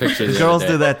tiger picture. The the girls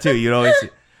other do day. that too. You'd always,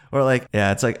 or like,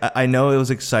 yeah, it's like I know it was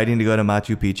exciting to go to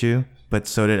Machu Picchu, but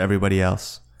so did everybody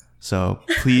else. So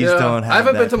please Yeah, don't have. I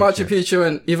haven't that been to Machu picture. Picchu,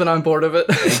 and even I'm bored of it.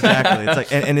 Exactly. It's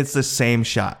like, and it's the same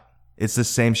shot. It's the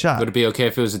same shot. Would it be okay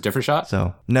if it was a different shot?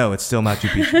 So no, it's still Machu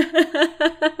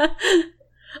Picchu.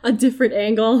 A different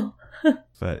angle.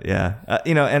 But yeah,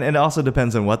 and it also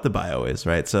depends on what the bio is,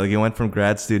 right? So you went from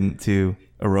grad student to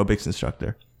aerobics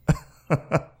instructor.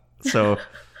 So,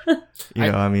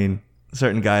 I mean,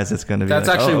 certain guys, it's going to be That's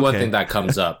like, actually oh, one okay. thing that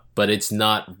comes up, but it's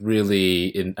not really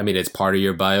it's part of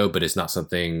your bio, but it's not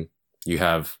something you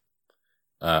have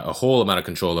a whole amount of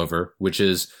control over, which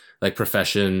is like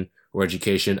profession or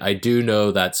education. I do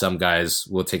know that some guys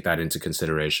will take that into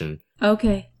consideration.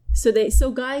 Okay.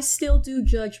 So guys still do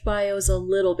judge bios a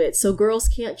little bit. So girls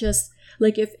can't just,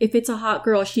 like, if it's a hot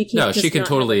girl, she can't No, just she can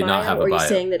totally have a bio, not have a or you're bio.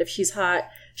 saying that if she's hot,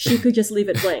 she could just leave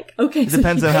it blank. Okay. It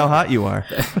depends on how hot you are.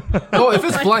 No, if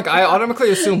it's blank, I automatically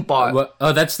assume bot. Well,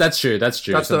 oh, that's true. That's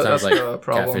true. That's the- Sometimes that's like the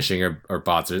problem. catfishing or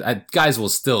bots, guys will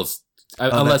still,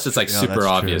 unless it's like true. Yeah, super that's true,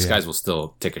 obvious, yeah. guys will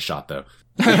still take a shot though.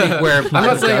 I think where I'm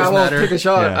not saying I won't matter, take a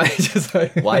shot. Yeah. I just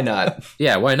like, Why not?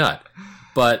 Yeah, why not?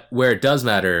 But where it does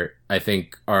matter, I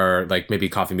think, are like maybe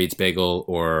Coffee Meets Bagel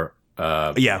or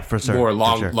Yeah, for sure. more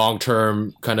for sure. long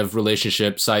term kind of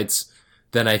relationship sites.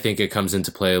 Then I think it comes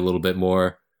into play a little bit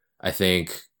more. I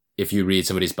think if you read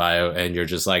somebody's bio and you're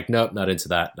just like, nope, not into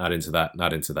that, not into that,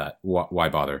 not into that, why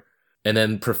bother? And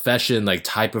then profession, like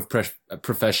type of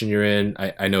profession you're in.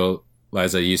 I know,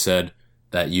 Liza, you said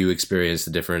that you experienced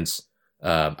the difference.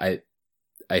 I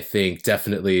think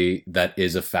definitely that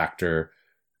is a factor.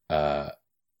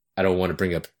 I don't want to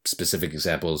bring up specific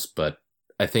examples, but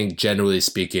I think generally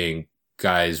speaking,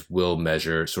 guys will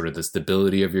measure sort of the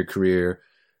stability of your career,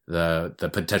 the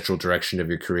potential direction of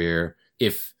your career.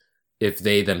 If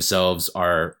they themselves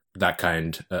are that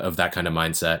kind of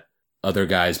mindset, other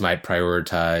guys might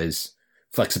prioritize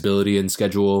flexibility in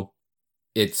schedule.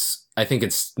 I think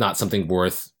it's not something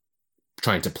worth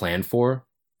trying to plan for,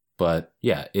 but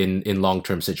yeah, in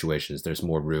long-term situations, there's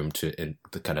more room to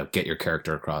kind of get your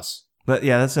character across. But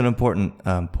yeah, that's an important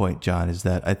point, John, is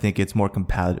that I think it's more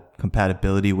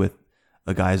compatibility with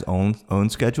a guy's own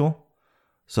schedule.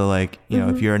 So like, you know,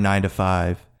 if you're a 9 to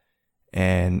 5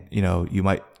 and, you know, you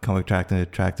might come attract an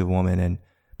attractive woman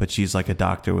but she's like a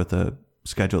doctor with a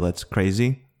schedule that's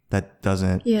crazy, that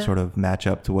doesn't sort of match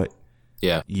up to what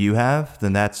you have,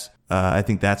 then that's, I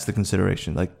think that's the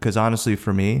consideration. Like, cause honestly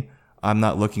for me, I'm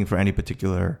not looking for any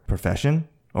particular profession,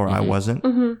 or I wasn't.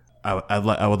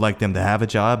 I would like them to have a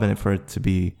job and for it to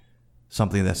be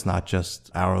something that's not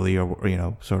just hourly or you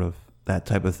know, sort of that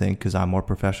type of thing, because I'm more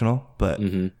professional. But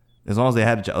as long as they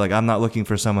had a job, like I'm not looking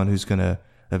for someone who's going to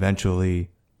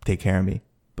eventually take care of me.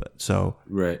 But so,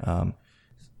 Right.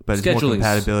 But it's more Scheduling's-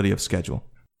 compatibility of schedule.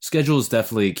 Schedule is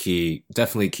definitely key.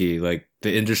 Definitely key. Like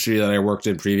the industry that I worked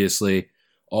in previously,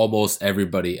 almost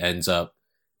everybody ends up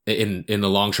in the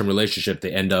long-term relationship.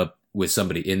 They end up with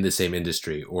somebody in the same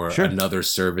industry or Sure. another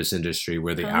service industry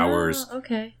where the hours.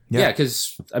 Okay. Yeah,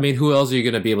 because I mean, who else are you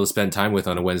going to be able to spend time with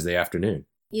on a Wednesday afternoon?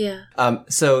 Yeah.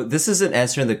 So this isn't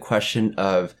answering the question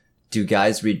of do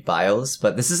guys read bios,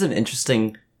 but this is an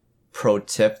interesting pro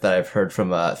tip that I've heard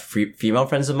from female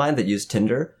friends of mine that use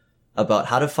Tinder about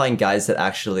how to find guys that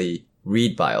actually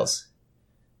read bios.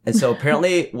 And so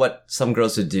apparently what some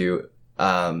girls would do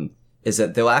is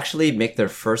that they'll actually make their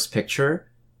first picture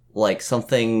like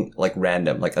something like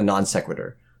random, like a non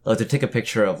sequitur. Like to take a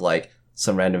picture of like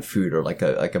some random food or like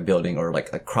a building or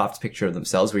like a cropped picture of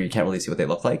themselves where you can't really see what they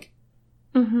look like.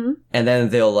 Mm-hmm. And then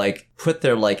they'll like put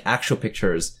their like actual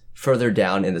pictures further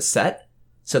down in the set.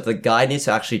 So the guy needs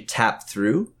to actually tap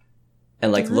through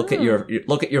and like look at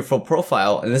your full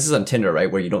profile. And this is on Tinder, right?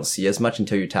 Where you don't see as much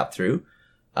until you tap through,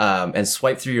 and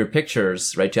swipe through your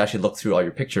pictures, right? To actually look through all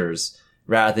your pictures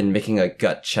rather than making a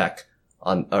gut check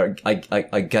on, or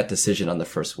a gut decision on the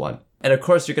first one. And of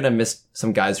course, you're going to miss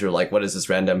some guys who are like, what is this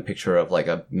random picture of like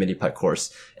a mini putt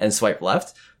course and swipe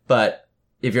left. But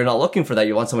if you're not looking for that,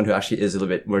 you want someone who actually is a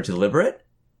little bit more deliberate,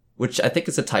 which I think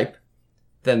is a type,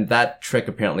 then that trick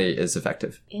apparently is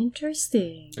effective.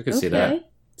 Interesting. I could see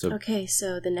that. So Okay,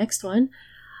 so the next one.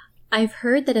 I've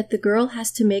heard that if the girl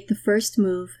has to make the first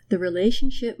move, the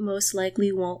relationship most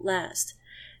likely won't last.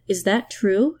 Is that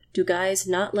true? Do guys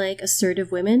not like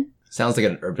assertive women? Sounds like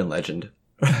an urban legend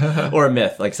or a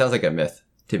myth. Like sounds like a myth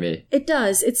to me. It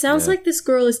does. It sounds like this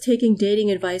girl is taking dating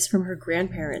advice from her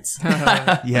grandparents.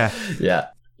 Yeah. Yeah.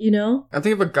 You know? I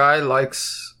think if a guy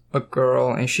likes a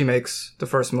girl and she makes the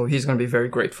first move, he's going to be very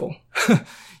grateful.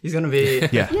 He's going to be...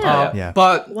 Yeah. Yeah.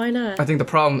 But Why not? I think the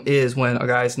problem is when a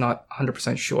guy's not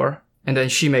 100% sure, and then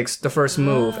she makes the first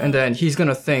move, and then he's going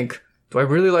to think, do I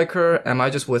really like her? Am I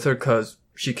just with her because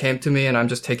she came to me and I'm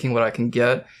just taking what I can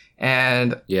get?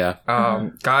 And yeah,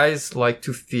 guys like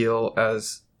to feel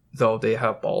as though they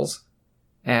have balls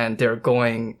and they're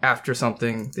going after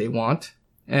something they want.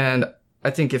 And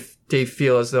I think if they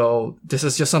feel as though this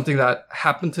is just something that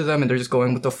happened to them and they're just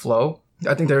going with the flow,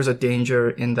 I think there's a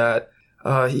danger in that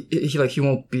he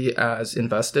won't be as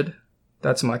invested.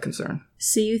 That's my concern.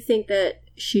 So you think that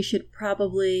she should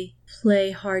probably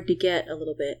play hard to get a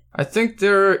little bit? I think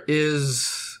there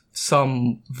is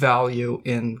some value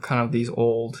in kind of these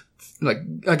old, like,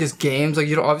 I guess games. Like,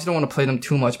 you obviously don't want to play them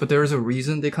too much, but there is a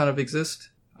reason they kind of exist.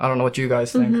 I don't know what you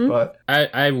guys think, but...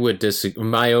 I would disagree.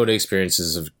 My own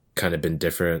experiences have kind of been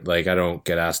different. Like, I don't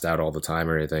get asked out all the time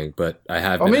or anything, but I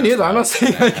have. Oh, me neither. I'm not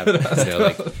saying I get asked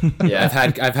out. Yeah,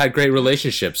 I've had great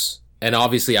relationships, and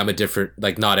obviously I'm a different.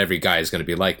 Like, not every guy is going to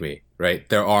be like me, right?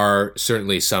 There are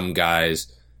certainly some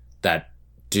guys that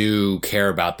do care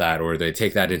about that, or they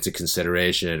take that into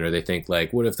consideration, or they think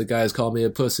like, what if the guys call me a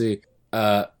pussy?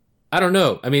 I don't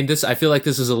know. I mean, I feel like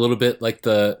this is a little bit like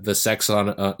the sex on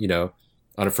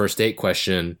on a first date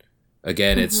question.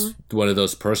 Again, it's one of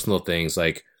those personal things.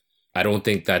 Like, I don't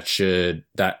think that should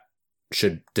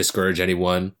discourage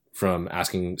anyone from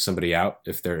asking somebody out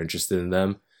if they're interested in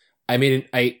them. I mean,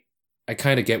 I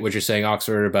kind of get what you're saying,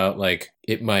 Oxford, about like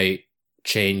it might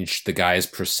change the guy's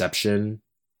perception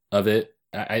of it.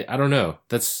 I don't know.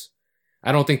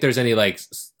 I don't think there's any like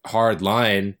hard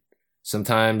line.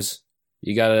 Sometimes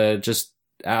you gotta just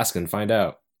ask and find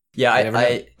out. Yeah,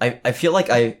 I feel like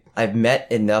I've met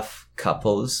enough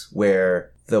couples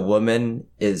where the woman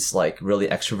is like really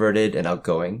extroverted and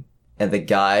outgoing, and the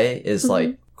guy is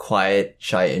like quiet,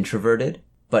 shy, introverted.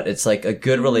 But it's like a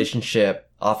good relationship,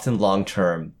 often long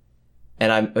term.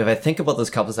 And if I think about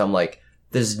those couples, I'm like,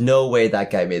 there's no way that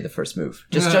guy made the first move.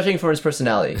 Just judging from his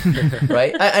personality,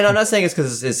 right? And I'm not saying it's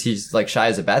because he's like shy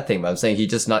is a bad thing, but I'm saying he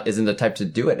just isn't the type to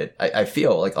do it. I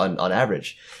feel like on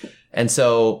average. And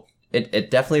so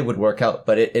it definitely would work out,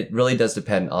 but it really does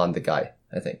depend on the guy,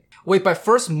 I think. Wait, by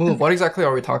first move, what exactly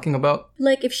are we talking about?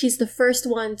 Like if she's the first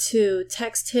one to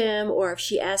text him, or if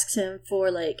she asks him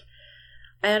for like,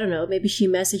 I don't know, maybe she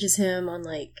messages him on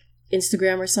like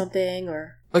Instagram or something,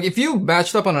 or... Like, if you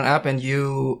matched up on an app and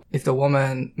if the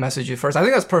woman messaged you first, I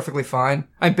think that's perfectly fine.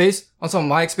 Based on some of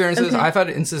my experiences, I've had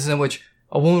instances in which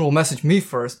a woman will message me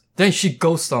first, then she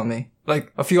ghosts on me,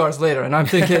 like, a few hours later, and I'm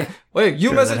thinking, wait,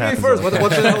 you messaged me first, what the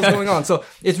hell is going on? So,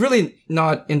 it's really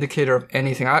not indicator of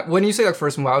anything. When you say, like,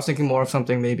 first move, I was thinking more of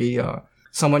something maybe,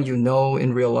 someone you know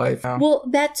in real life. Well,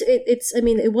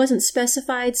 it wasn't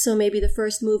specified, so maybe the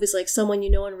first move is, like, someone you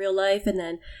know in real life, and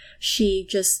then she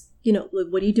just...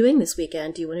 what are you doing this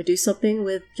weekend? Do you want to do something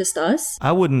with just us?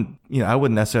 I wouldn't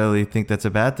necessarily think that's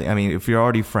a bad thing. I mean, if you're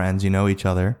already friends, you know each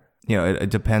other, it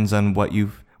depends on what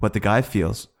the guy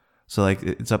feels. So like,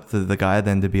 it's up to the guy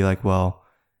then to be like, well,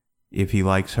 if he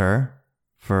likes her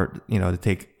for, to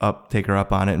take her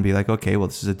up on it and be like, okay, well,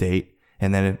 this is a date.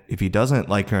 And then if he doesn't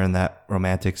like her in that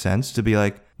romantic sense, to be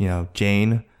like,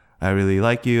 Jane, I really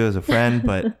like you as a friend,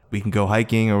 but we can go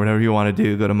hiking or whatever you want to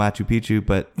do, go to Machu Picchu,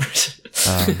 but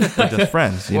we're just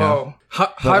friends, Whoa.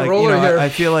 But High roller here. I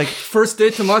feel like First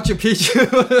date to Machu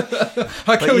Picchu.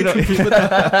 How can we compete with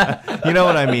that? you know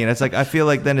what I mean? It's like, I feel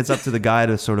like then it's up to the guy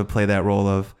to sort of play that role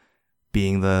of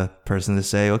being the person to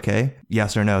say, okay,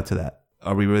 yes or no to that.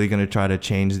 Are we really going to try to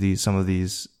change some of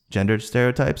these gender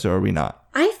stereotypes, or are we not?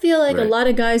 I feel like Right. a lot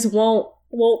of guys won't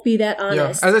be that Yeah,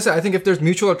 honest. as I said, I think if there's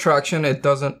mutual attraction, it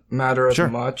doesn't matter as Sure.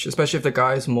 much, especially if the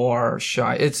guy is more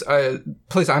shy. It's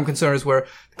place I'm concerned is where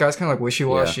the guy's kind of like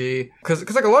wishy-washy.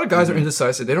 Because like a lot of guys are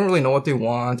indecisive. They don't really know what they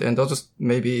want, and they'll just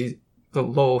maybe the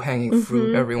low-hanging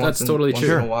fruit every once That's totally once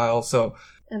true. in a while. So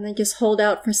And then just hold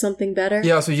out for something better.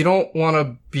 yeah, so you don't want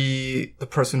to be the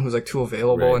person who's like too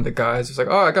available, Right. and the guy's just like,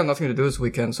 oh, I got nothing to do this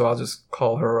weekend, so I'll just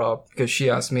call her up because she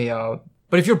asked me out.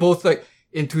 But if you're both like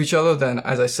into each other, then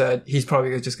as I said, he's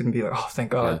probably just going to be like, oh,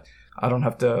 thank God, I don't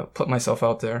have to put myself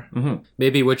out there.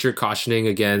 Maybe what you're cautioning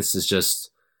against is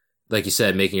just, like you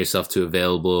said, making yourself too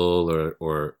available,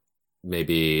 or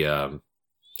maybe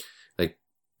like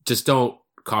just don't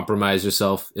compromise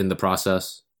yourself in the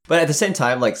process. But at the same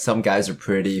time, like, some guys are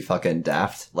pretty fucking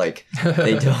daft. Like,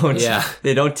 they don't, Yeah.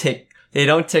 they don't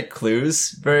take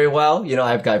clues very well.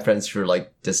 I have guy friends who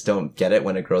like just don't get it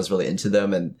when a girl's really into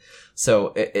them. And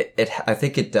so I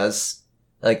think it does,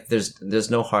 like, there's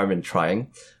no harm in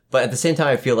trying. But at the same time,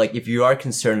 I feel like if you are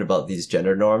concerned about these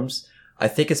gender norms, I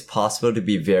think it's possible to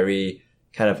be very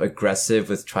kind of aggressive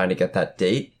with trying to get that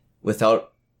date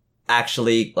without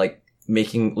actually like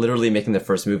literally making the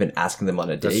first move and asking them on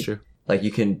a date. That's true. Like,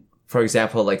 you can, for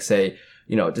example, like say,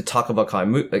 to talk about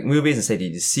kind of like movies and say,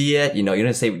 did you see it? You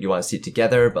don't say you want to see it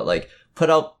together, but like put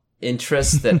out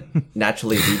interests that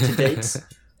naturally lead to dates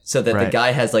so that the Right.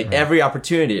 guy has like every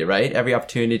opportunity, right? Every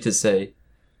opportunity to say,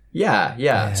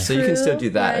 yeah. So you can still do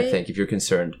that, I Right. think, if you're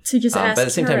concerned. To just ask but at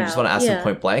the same her time, you just want to out. ask Yeah. them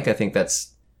point blank. I think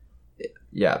that's,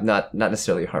 not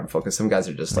necessarily harmful, because some guys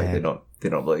are just like, Man. they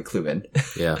don't really clue in.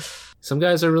 Yeah. Some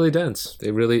guys are really dense.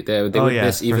 They would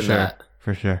miss even for sure. that.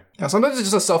 For sure. Yeah, sometimes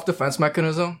it's just a self-defense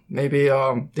mechanism. Maybe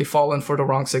they fall in for the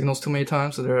wrong signals too many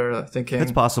times, so they're thinking,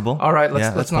 It's possible. all right,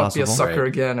 let's that's not be a possible. sucker Right.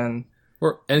 again. And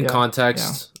And Yeah,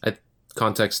 context.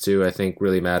 Context too, I think,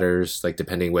 really matters. Like,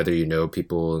 depending whether you know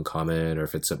people in common or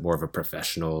if it's more of a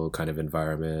professional kind of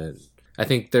environment. I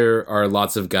think there are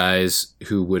lots of guys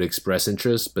who would express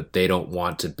interest, but they don't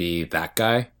want to be that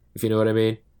guy, if you know what I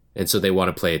mean. And so they want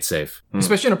to play it safe,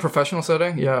 especially in a professional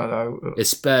setting,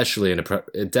 especially in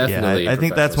definitely. I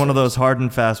think that's one of those hard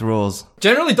and fast rules.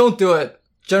 generally don't do it.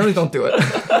 Generally don't do it.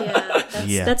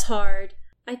 Yeah, that's hard.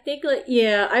 I think,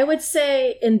 I would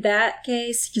say in that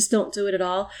case, just don't do it at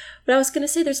all. But I was going to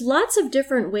say there's lots of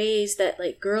different ways that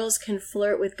like girls can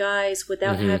flirt with guys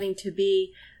without having to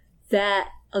be that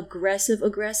aggressive,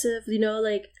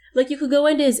 like you could go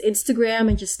into his Instagram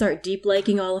and just start deep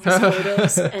liking all of his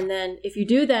photos. And then if you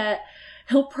do that,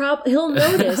 he'll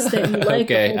notice that you like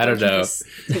Okay, a whole I don't bunch of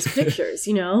know. his pictures,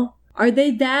 Are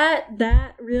they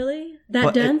that really that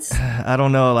Well, dense? I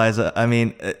don't know, Eliza. I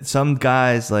mean, some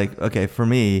guys like, okay, for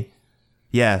me,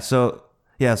 so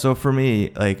for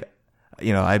me, like,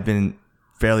 I've been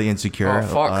fairly insecure Oh, a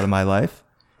fuck. lot of my life.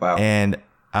 Wow. And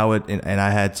I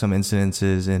had some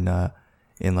incidences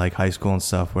in like high school and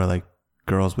stuff where like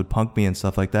girls would punk me and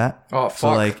stuff like that. Oh, So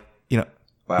fuck. like,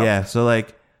 Wow. yeah, so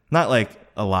like not like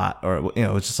a lot, or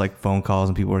it's just like phone calls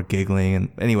and people were giggling,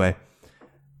 and anyway.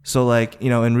 So like,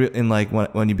 in like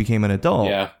when you became an adult,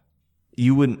 Yeah.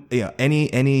 you wouldn't,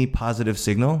 any positive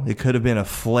signal, it could have been a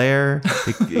flare,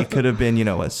 it could have been,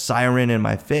 a siren in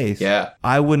my face. Yeah.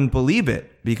 I wouldn't believe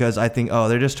it, because I think, oh,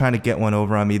 they're just trying to get one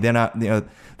over on me. They're not,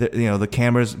 the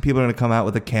cameras, people are going to come out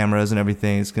with the cameras and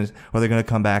everything. Or they're going to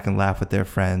come back and laugh with their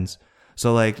friends.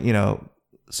 So like,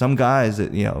 some guys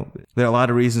that, there are a lot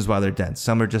of reasons why they're dense.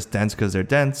 Some are just dense because they're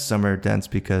dense. Some are dense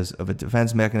because of a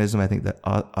defense mechanism. I think that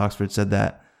Oxford said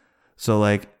that. So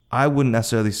like, I wouldn't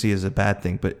necessarily see it as a bad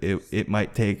thing, but it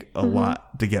might take a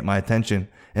lot to get my attention.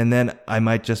 And then I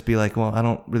might just be like, well, I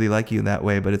don't really like you in that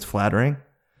way, but it's flattering.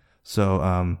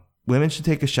 So women should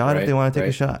take a shot if Right, they want to take a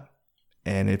right. shot.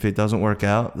 And if it doesn't work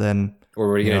out, then Or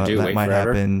what are you going to do? that Wait might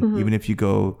forever? happen even if you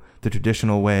go the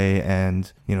traditional way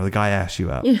and, the guy asks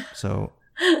you out. Yeah. So,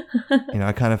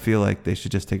 I kind of feel like they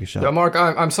should just take a shot. Yeah, Mark,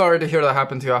 I'm sorry to hear that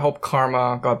happened to you. I hope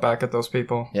karma got back at those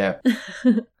people. Yeah.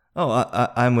 Oh,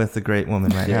 I'm with the great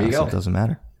woman right There now, you so go. it doesn't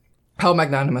matter. How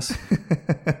magnanimous.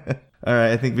 All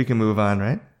right, I think we can move on,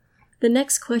 right? The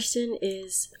next question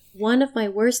is, one of my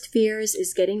worst fears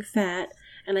is getting fat,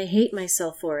 and I hate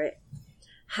myself for it.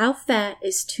 How fat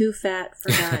is too fat for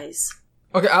guys?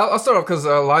 Okay, I'll start off because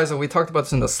Liza, we talked about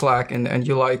this in the Slack, and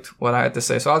you liked what I had to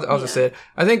say, so I'll just say it.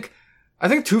 I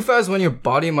think too fat is when your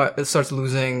body starts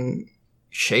losing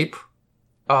shape.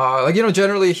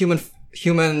 Generally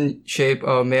human shape,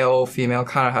 male, female,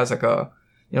 kind of has like a,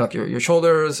 like your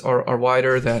shoulders are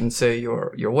wider than say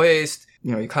your waist.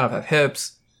 You kind of have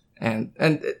hips.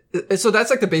 So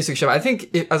that's like the basic shape. I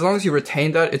think as long as you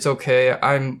retain that, it's okay.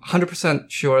 I'm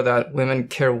 100% sure that women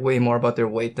care way more about their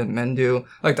weight than men do.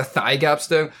 Like the thigh gaps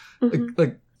thing,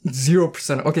 like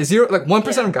 0%. Okay,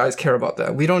 1% of guys care about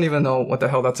that. We don't even know what the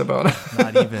hell that's about.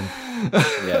 Not even.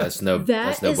 Yeah, that's no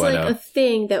That is bueno. like a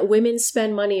thing that women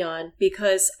spend money on,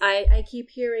 because I keep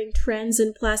hearing trends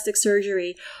in plastic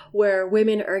surgery where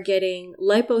women are getting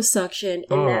liposuction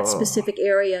in that specific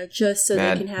area just so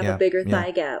they can have a bigger thigh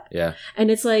gap. Yeah.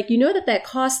 And it's like, that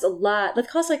costs a lot. That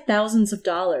costs like thousands of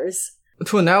dollars.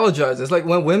 To analogize, it's like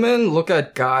when women look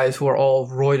at guys who are all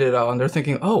roided out and they're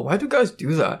thinking, oh, why do guys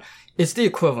do that? It's the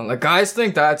equivalent. Like guys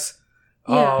think that's,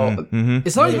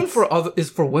 it's not even for it's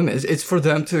for women. It's for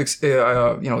them to,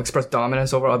 express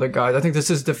dominance over other guys. I think this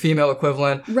is the female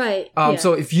equivalent. Right.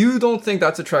 So if you don't think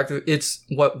that's attractive, it's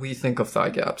what we think of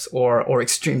thigh gaps or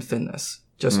extreme thinness.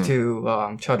 Just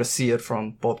to try to see it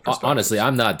from both perspectives. Honestly,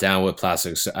 I'm not down with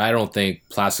plastic. I don't think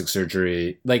plastic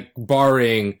surgery, like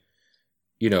barring,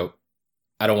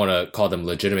 I don't want to call them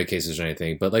legitimate cases or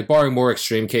anything, but like barring more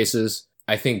extreme cases,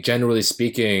 I think generally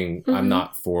speaking, I'm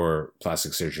not for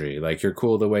plastic surgery. Like you're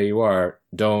cool the way you are.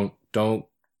 Don't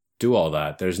do all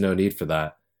that. There's no need for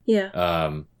that.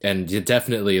 Yeah. And you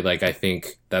definitely, like, I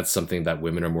think that's something that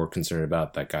women are more concerned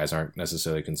about that guys aren't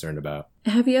necessarily concerned about.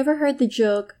 Have you ever heard the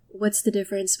joke, what's the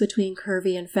difference between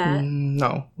curvy and fat?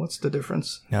 No. What's the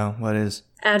difference? No, what is?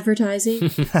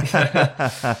 Advertising.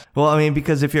 Well, I mean,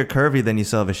 because if you're curvy, then you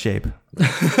still have a shape.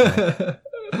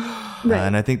 Right.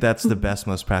 And I think that's the best,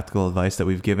 most practical advice that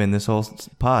we've given this whole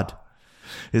pod.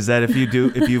 Is that if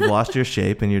you've lost your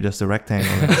shape and you're just a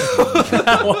rectangle,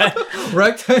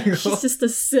 rectangle, she's just a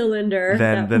cylinder.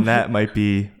 Then that might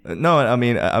be no. I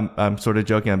mean, I'm sort of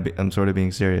joking. I'm sort of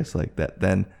being serious like that.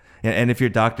 Then, and if your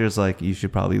doctor's like, you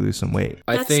should probably lose some weight.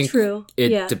 I think true.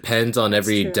 It depends on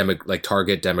every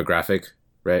target demographic,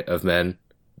 right, of men.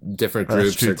 Different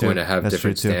groups are going to have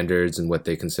different standards and what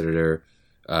they consider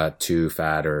too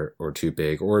fat or too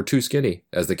big or too skinny,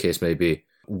 as the case may be.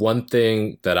 One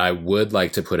thing that I would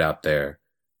like to put out there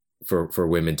for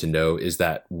women to know is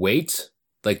that weight,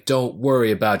 like, don't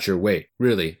worry about your weight.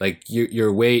 Really, like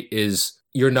your weight is,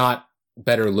 you're not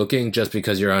better looking just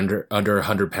because you're under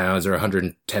 100 pounds or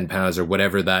 110 pounds or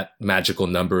whatever that magical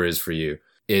number is for you.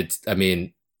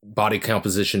 Body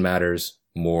composition matters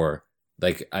more.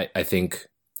 Like, I think,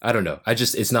 I don't know.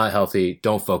 It's not healthy.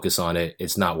 Don't focus on it.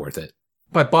 It's not worth it.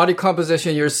 By body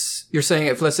composition, you're saying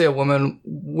if, let's say, a woman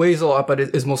weighs a lot, but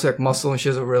it is mostly like muscle and she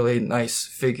has a really nice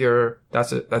figure,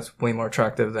 that's way more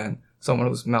attractive than someone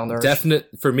who's malnourished. Definite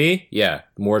for me, yeah,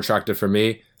 more attractive for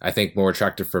me. I think more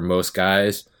attractive for most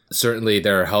guys. Certainly,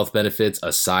 there are health benefits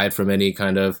aside from any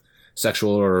kind of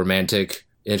sexual or romantic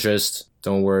interest.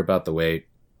 Don't worry about the weight.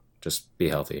 Just be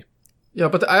healthy. Yeah,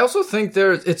 but I also think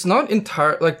it's not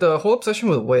entire, like the whole obsession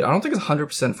with weight. I don't think it's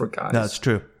 100% for guys. No, that's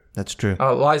true. That's true.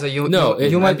 Liza, you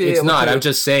might be. It's not. I'm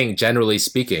just saying, generally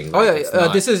speaking. Oh yeah,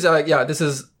 this is this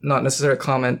is not necessarily a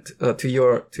comment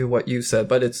to what you said,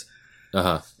 but it's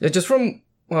just from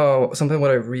something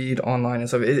what I read online and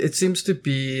stuff. It seems to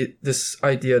be this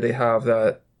idea they have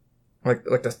that like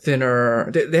the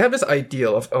thinner they have this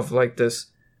ideal of like this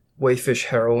wayfish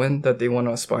heroine that they want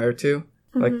to aspire to.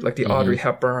 Like the Audrey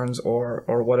Hepburns or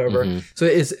whatever. So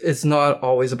it's not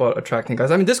always about attracting guys.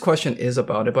 I mean, this question is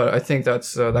about it, but I think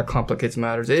that complicates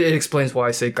matters. It explains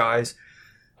why, say, guys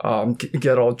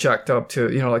get all jacked up to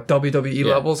like WWE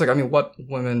levels. Like, I mean, what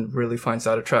women really finds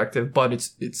that attractive? But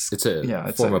it's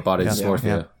a form of body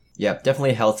dysmorphia. Yeah,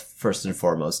 definitely health first and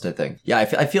foremost, I think. Yeah,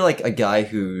 I feel like a guy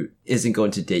who isn't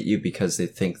going to date you because they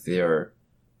think they're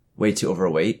way too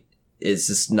overweight is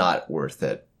just not worth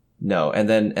it. No, and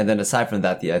then aside from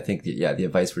that, I think the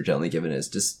advice we're generally given is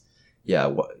just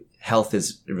health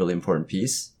is a really important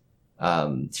piece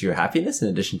to your happiness in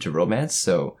addition to romance.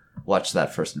 So watch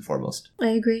that first and foremost. I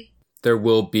agree. There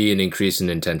will be an increase in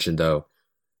intention, though,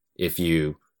 if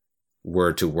you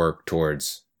were to work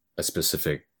towards a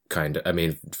specific kind of. I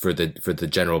mean, for the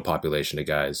general population of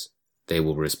guys, they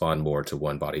will respond more to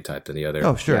one body type than the other.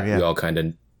 Oh, sure, yeah. We all kind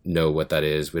of know what that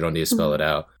is. We don't need to spell it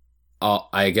out.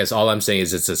 I guess all I'm saying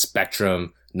is it's a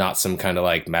spectrum, not some kind of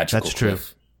like magical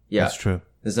cliff. Yeah, that's true.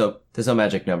 There's no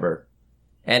magic number,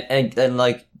 and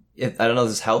like I don't know if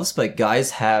this helps, but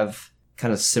guys have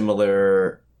kind of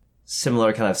similar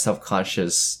similar kind of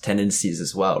self-conscious tendencies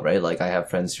as well, right? Like I have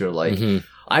friends who are like,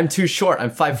 I'm too short.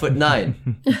 I'm 5'9".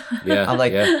 Yeah. I'm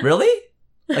like, yeah. really?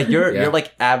 Like you're Yeah.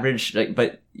 like average, like,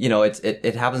 but you know,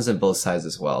 it happens on both sides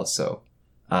as well. So,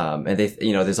 and they,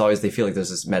 you know, they feel like there's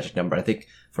this magic number. I think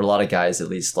for a lot of guys, at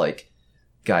least like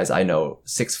guys I know,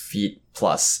 6 feet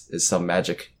plus is some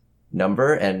magic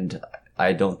number. And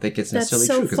I don't think it's That's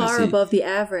necessarily so true. far above the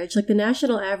average. Like the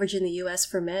national average in the U.S.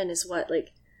 for men is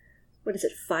what is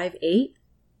it, 5'8"?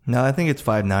 No, I think it's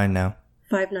 5'9" now.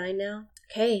 5'9" now?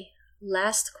 Okay,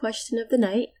 last question of the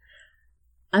night.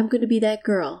 I'm going to be that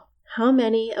girl. How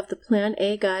many of the Plan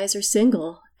A guys are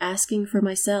single? Asking for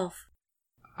myself.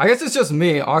 I guess it's just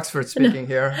me, Oxford speaking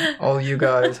here. All you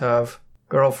guys have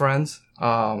girlfriends.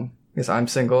 Because I'm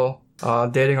single,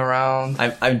 dating around.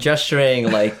 I'm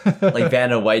gesturing like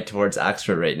Vanna White towards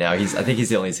Oxford right now. I think he's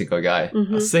the only single guy.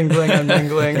 Singling and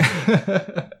mingling.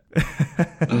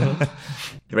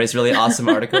 He writes really awesome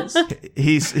articles.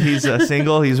 He's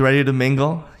single. He's ready to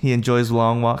mingle. He enjoys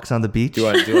long walks on the beach. Do you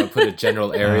want to put a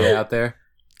general area out there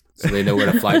so they know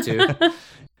where to fly to?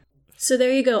 So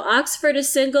there you go. Oxford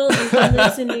is single and he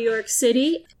lives in New York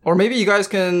City. Or maybe you guys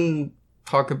can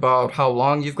talk about how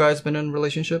long you guys been in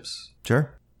relationships.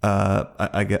 Sure.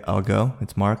 I'll go.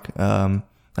 It's Mark.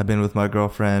 I've been with my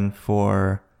girlfriend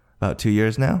for about 2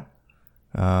 years now.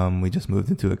 We just moved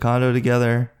into a condo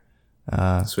together.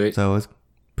 Sweet. So it's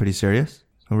pretty serious.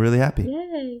 I'm really happy.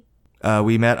 Yay.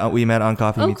 We met on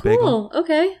Coffee Oh, Meets Bagel. cool.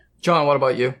 Okay. John, what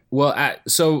about you? Well,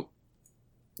 so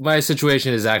my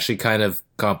situation is actually kind of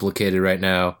complicated right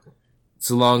now. It's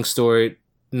a long story,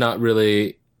 not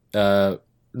really,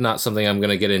 not something I'm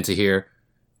gonna get into here.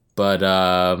 But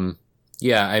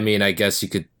yeah, I mean, I guess you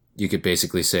could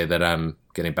basically say that I'm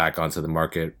getting back onto the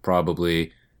market.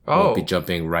 Probably won't be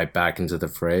jumping right back into the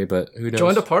fray, but who knows?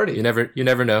 Join the party. You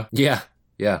never know. Yeah.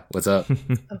 What's up?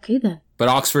 Okay then. But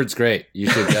Oxford's great. You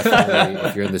should definitely,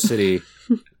 if you're in the city,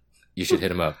 you should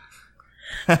hit him up.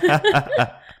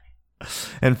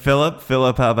 And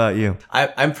Philip, how about you?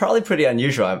 I'm probably pretty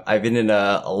unusual. I've been in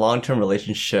a long-term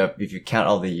relationship, if you count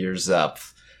all the years up,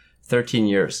 13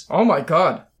 years. Oh my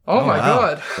god. Oh my wow.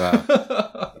 god.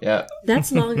 Wow. Yeah.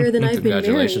 That's longer than I've been married.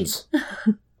 Congratulations.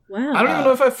 Wow. I don't even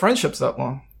know if I have friendships that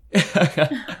long.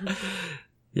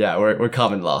 Yeah, we're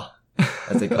common law,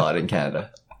 as they call it in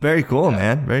Canada. Very cool,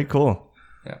 man. Very cool.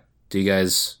 Do you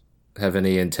guys have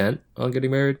any intent on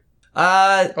getting married?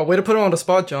 Oh, way to put him on the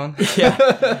spot, John.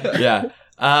 Yeah.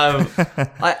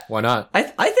 Why not? I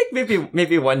think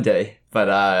maybe one day,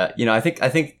 but you know, I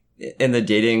think in the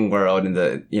dating world, in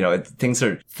the, you know,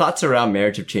 thoughts around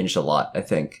marriage have changed a lot. I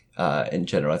think in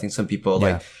general, I think some people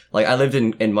like I lived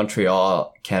in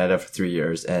Montreal, Canada for 3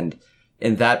 years, and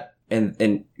in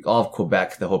all of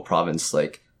Quebec, the whole province,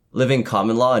 like living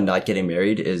common law and not getting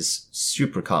married is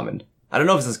super common. I don't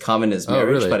know if it's as common as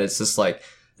marriage, really? but it's just like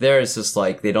it's just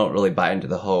like they don't really buy into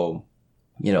the whole,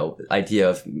 you know, idea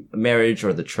of marriage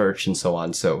or the church and so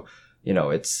on. So, you know,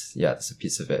 it's a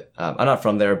piece of it. I'm not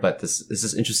from there, but this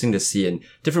is interesting to see in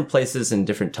different places and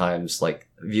different times, like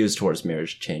views towards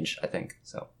marriage change, I think.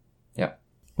 So, yeah.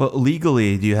 Well,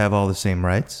 legally, do you have all the same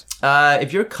rights?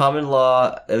 If you're common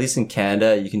law, at least in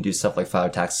Canada, you can do stuff like file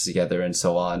taxes together and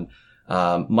so on.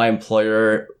 My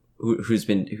employer, who's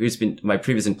been my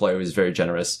previous employer, was very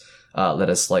generous, let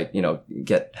us, like, you know,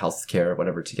 get health care,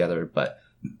 whatever, together, but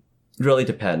really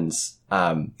depends.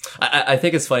 I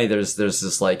think it's funny. There's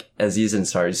this like Aziz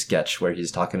Ansari sketch where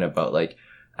he's talking about like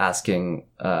asking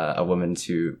a woman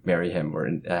to marry him, or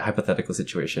in a hypothetical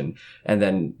situation, and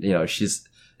then, you know, she's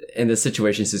in this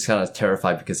situation, she's kind of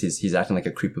terrified because he's acting like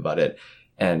a creep about it,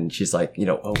 and she's like, you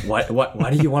know, oh, why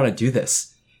do you want to do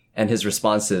this? And his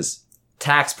response is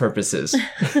tax purposes.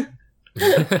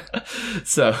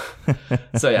 So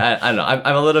yeah, I don't know.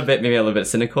 I'm a little bit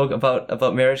cynical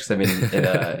about marriage, because I've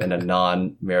been in a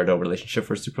non-marital relationship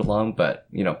for super long, but,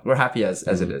 you know, we're happy as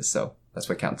it is. So that's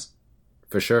what counts.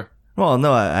 For sure. Well,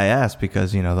 no, I asked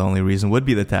because, you know, the only reason would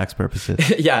be the tax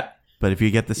purposes. Yeah. But if you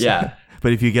get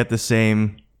the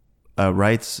same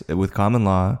rights with common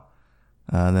law,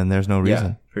 then there's no reason.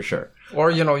 Yeah, for sure. Or,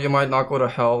 you know, you might not go to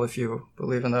hell if you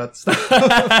believe in that stuff.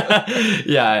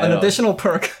 Yeah, An additional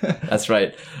perk. That's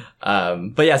right.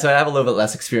 But yeah, so I have a little bit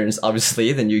less experience,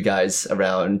 obviously, than you guys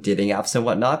around dating apps and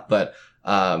whatnot. But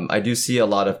I do see a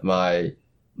lot of my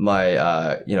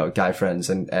you know, guy friends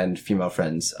and female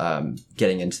friends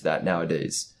getting into that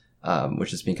nowadays,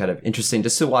 which has been kind of interesting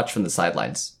just to watch from the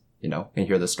sidelines, you know, and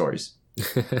hear the stories.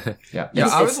 Yeah. Yeah,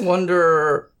 I always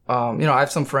wonder, you know, I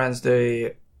have some friends,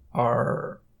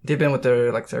 they've been with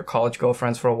their college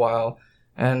girlfriends for a while,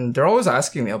 And they're always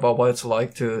asking me about what it's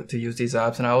like to use these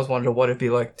apps. And I always wonder what it'd be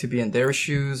like to be in their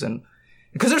shoes. And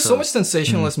because there's so much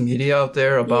sensationalist media out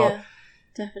there about,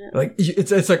 definitely. like,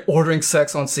 it's like ordering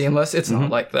sex on Seamless. It's not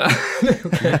like that.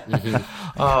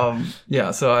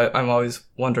 So I'm always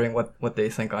wondering what they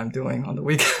think I'm doing on the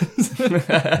weekends.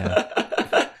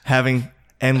 Having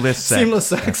endless sex. Seamless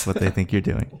sex. That's what they think you're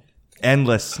doing.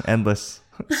 Endless,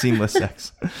 seamless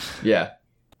sex. Yeah.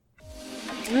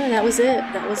 Oh, that was it.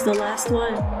 That was the last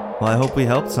one. Well, I hope we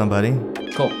helped somebody.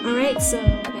 Cool. All right, so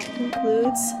that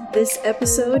concludes this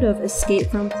episode of Escape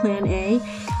from Plan A.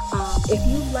 If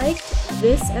you liked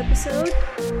this episode,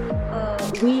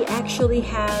 we actually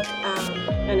have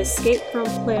an Escape from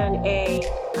Plan A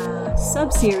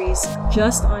sub-series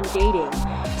just on dating.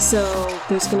 So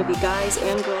there's going to be guys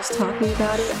and girls talking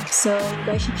about it. So you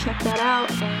guys should check that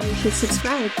out and you should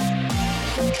subscribe.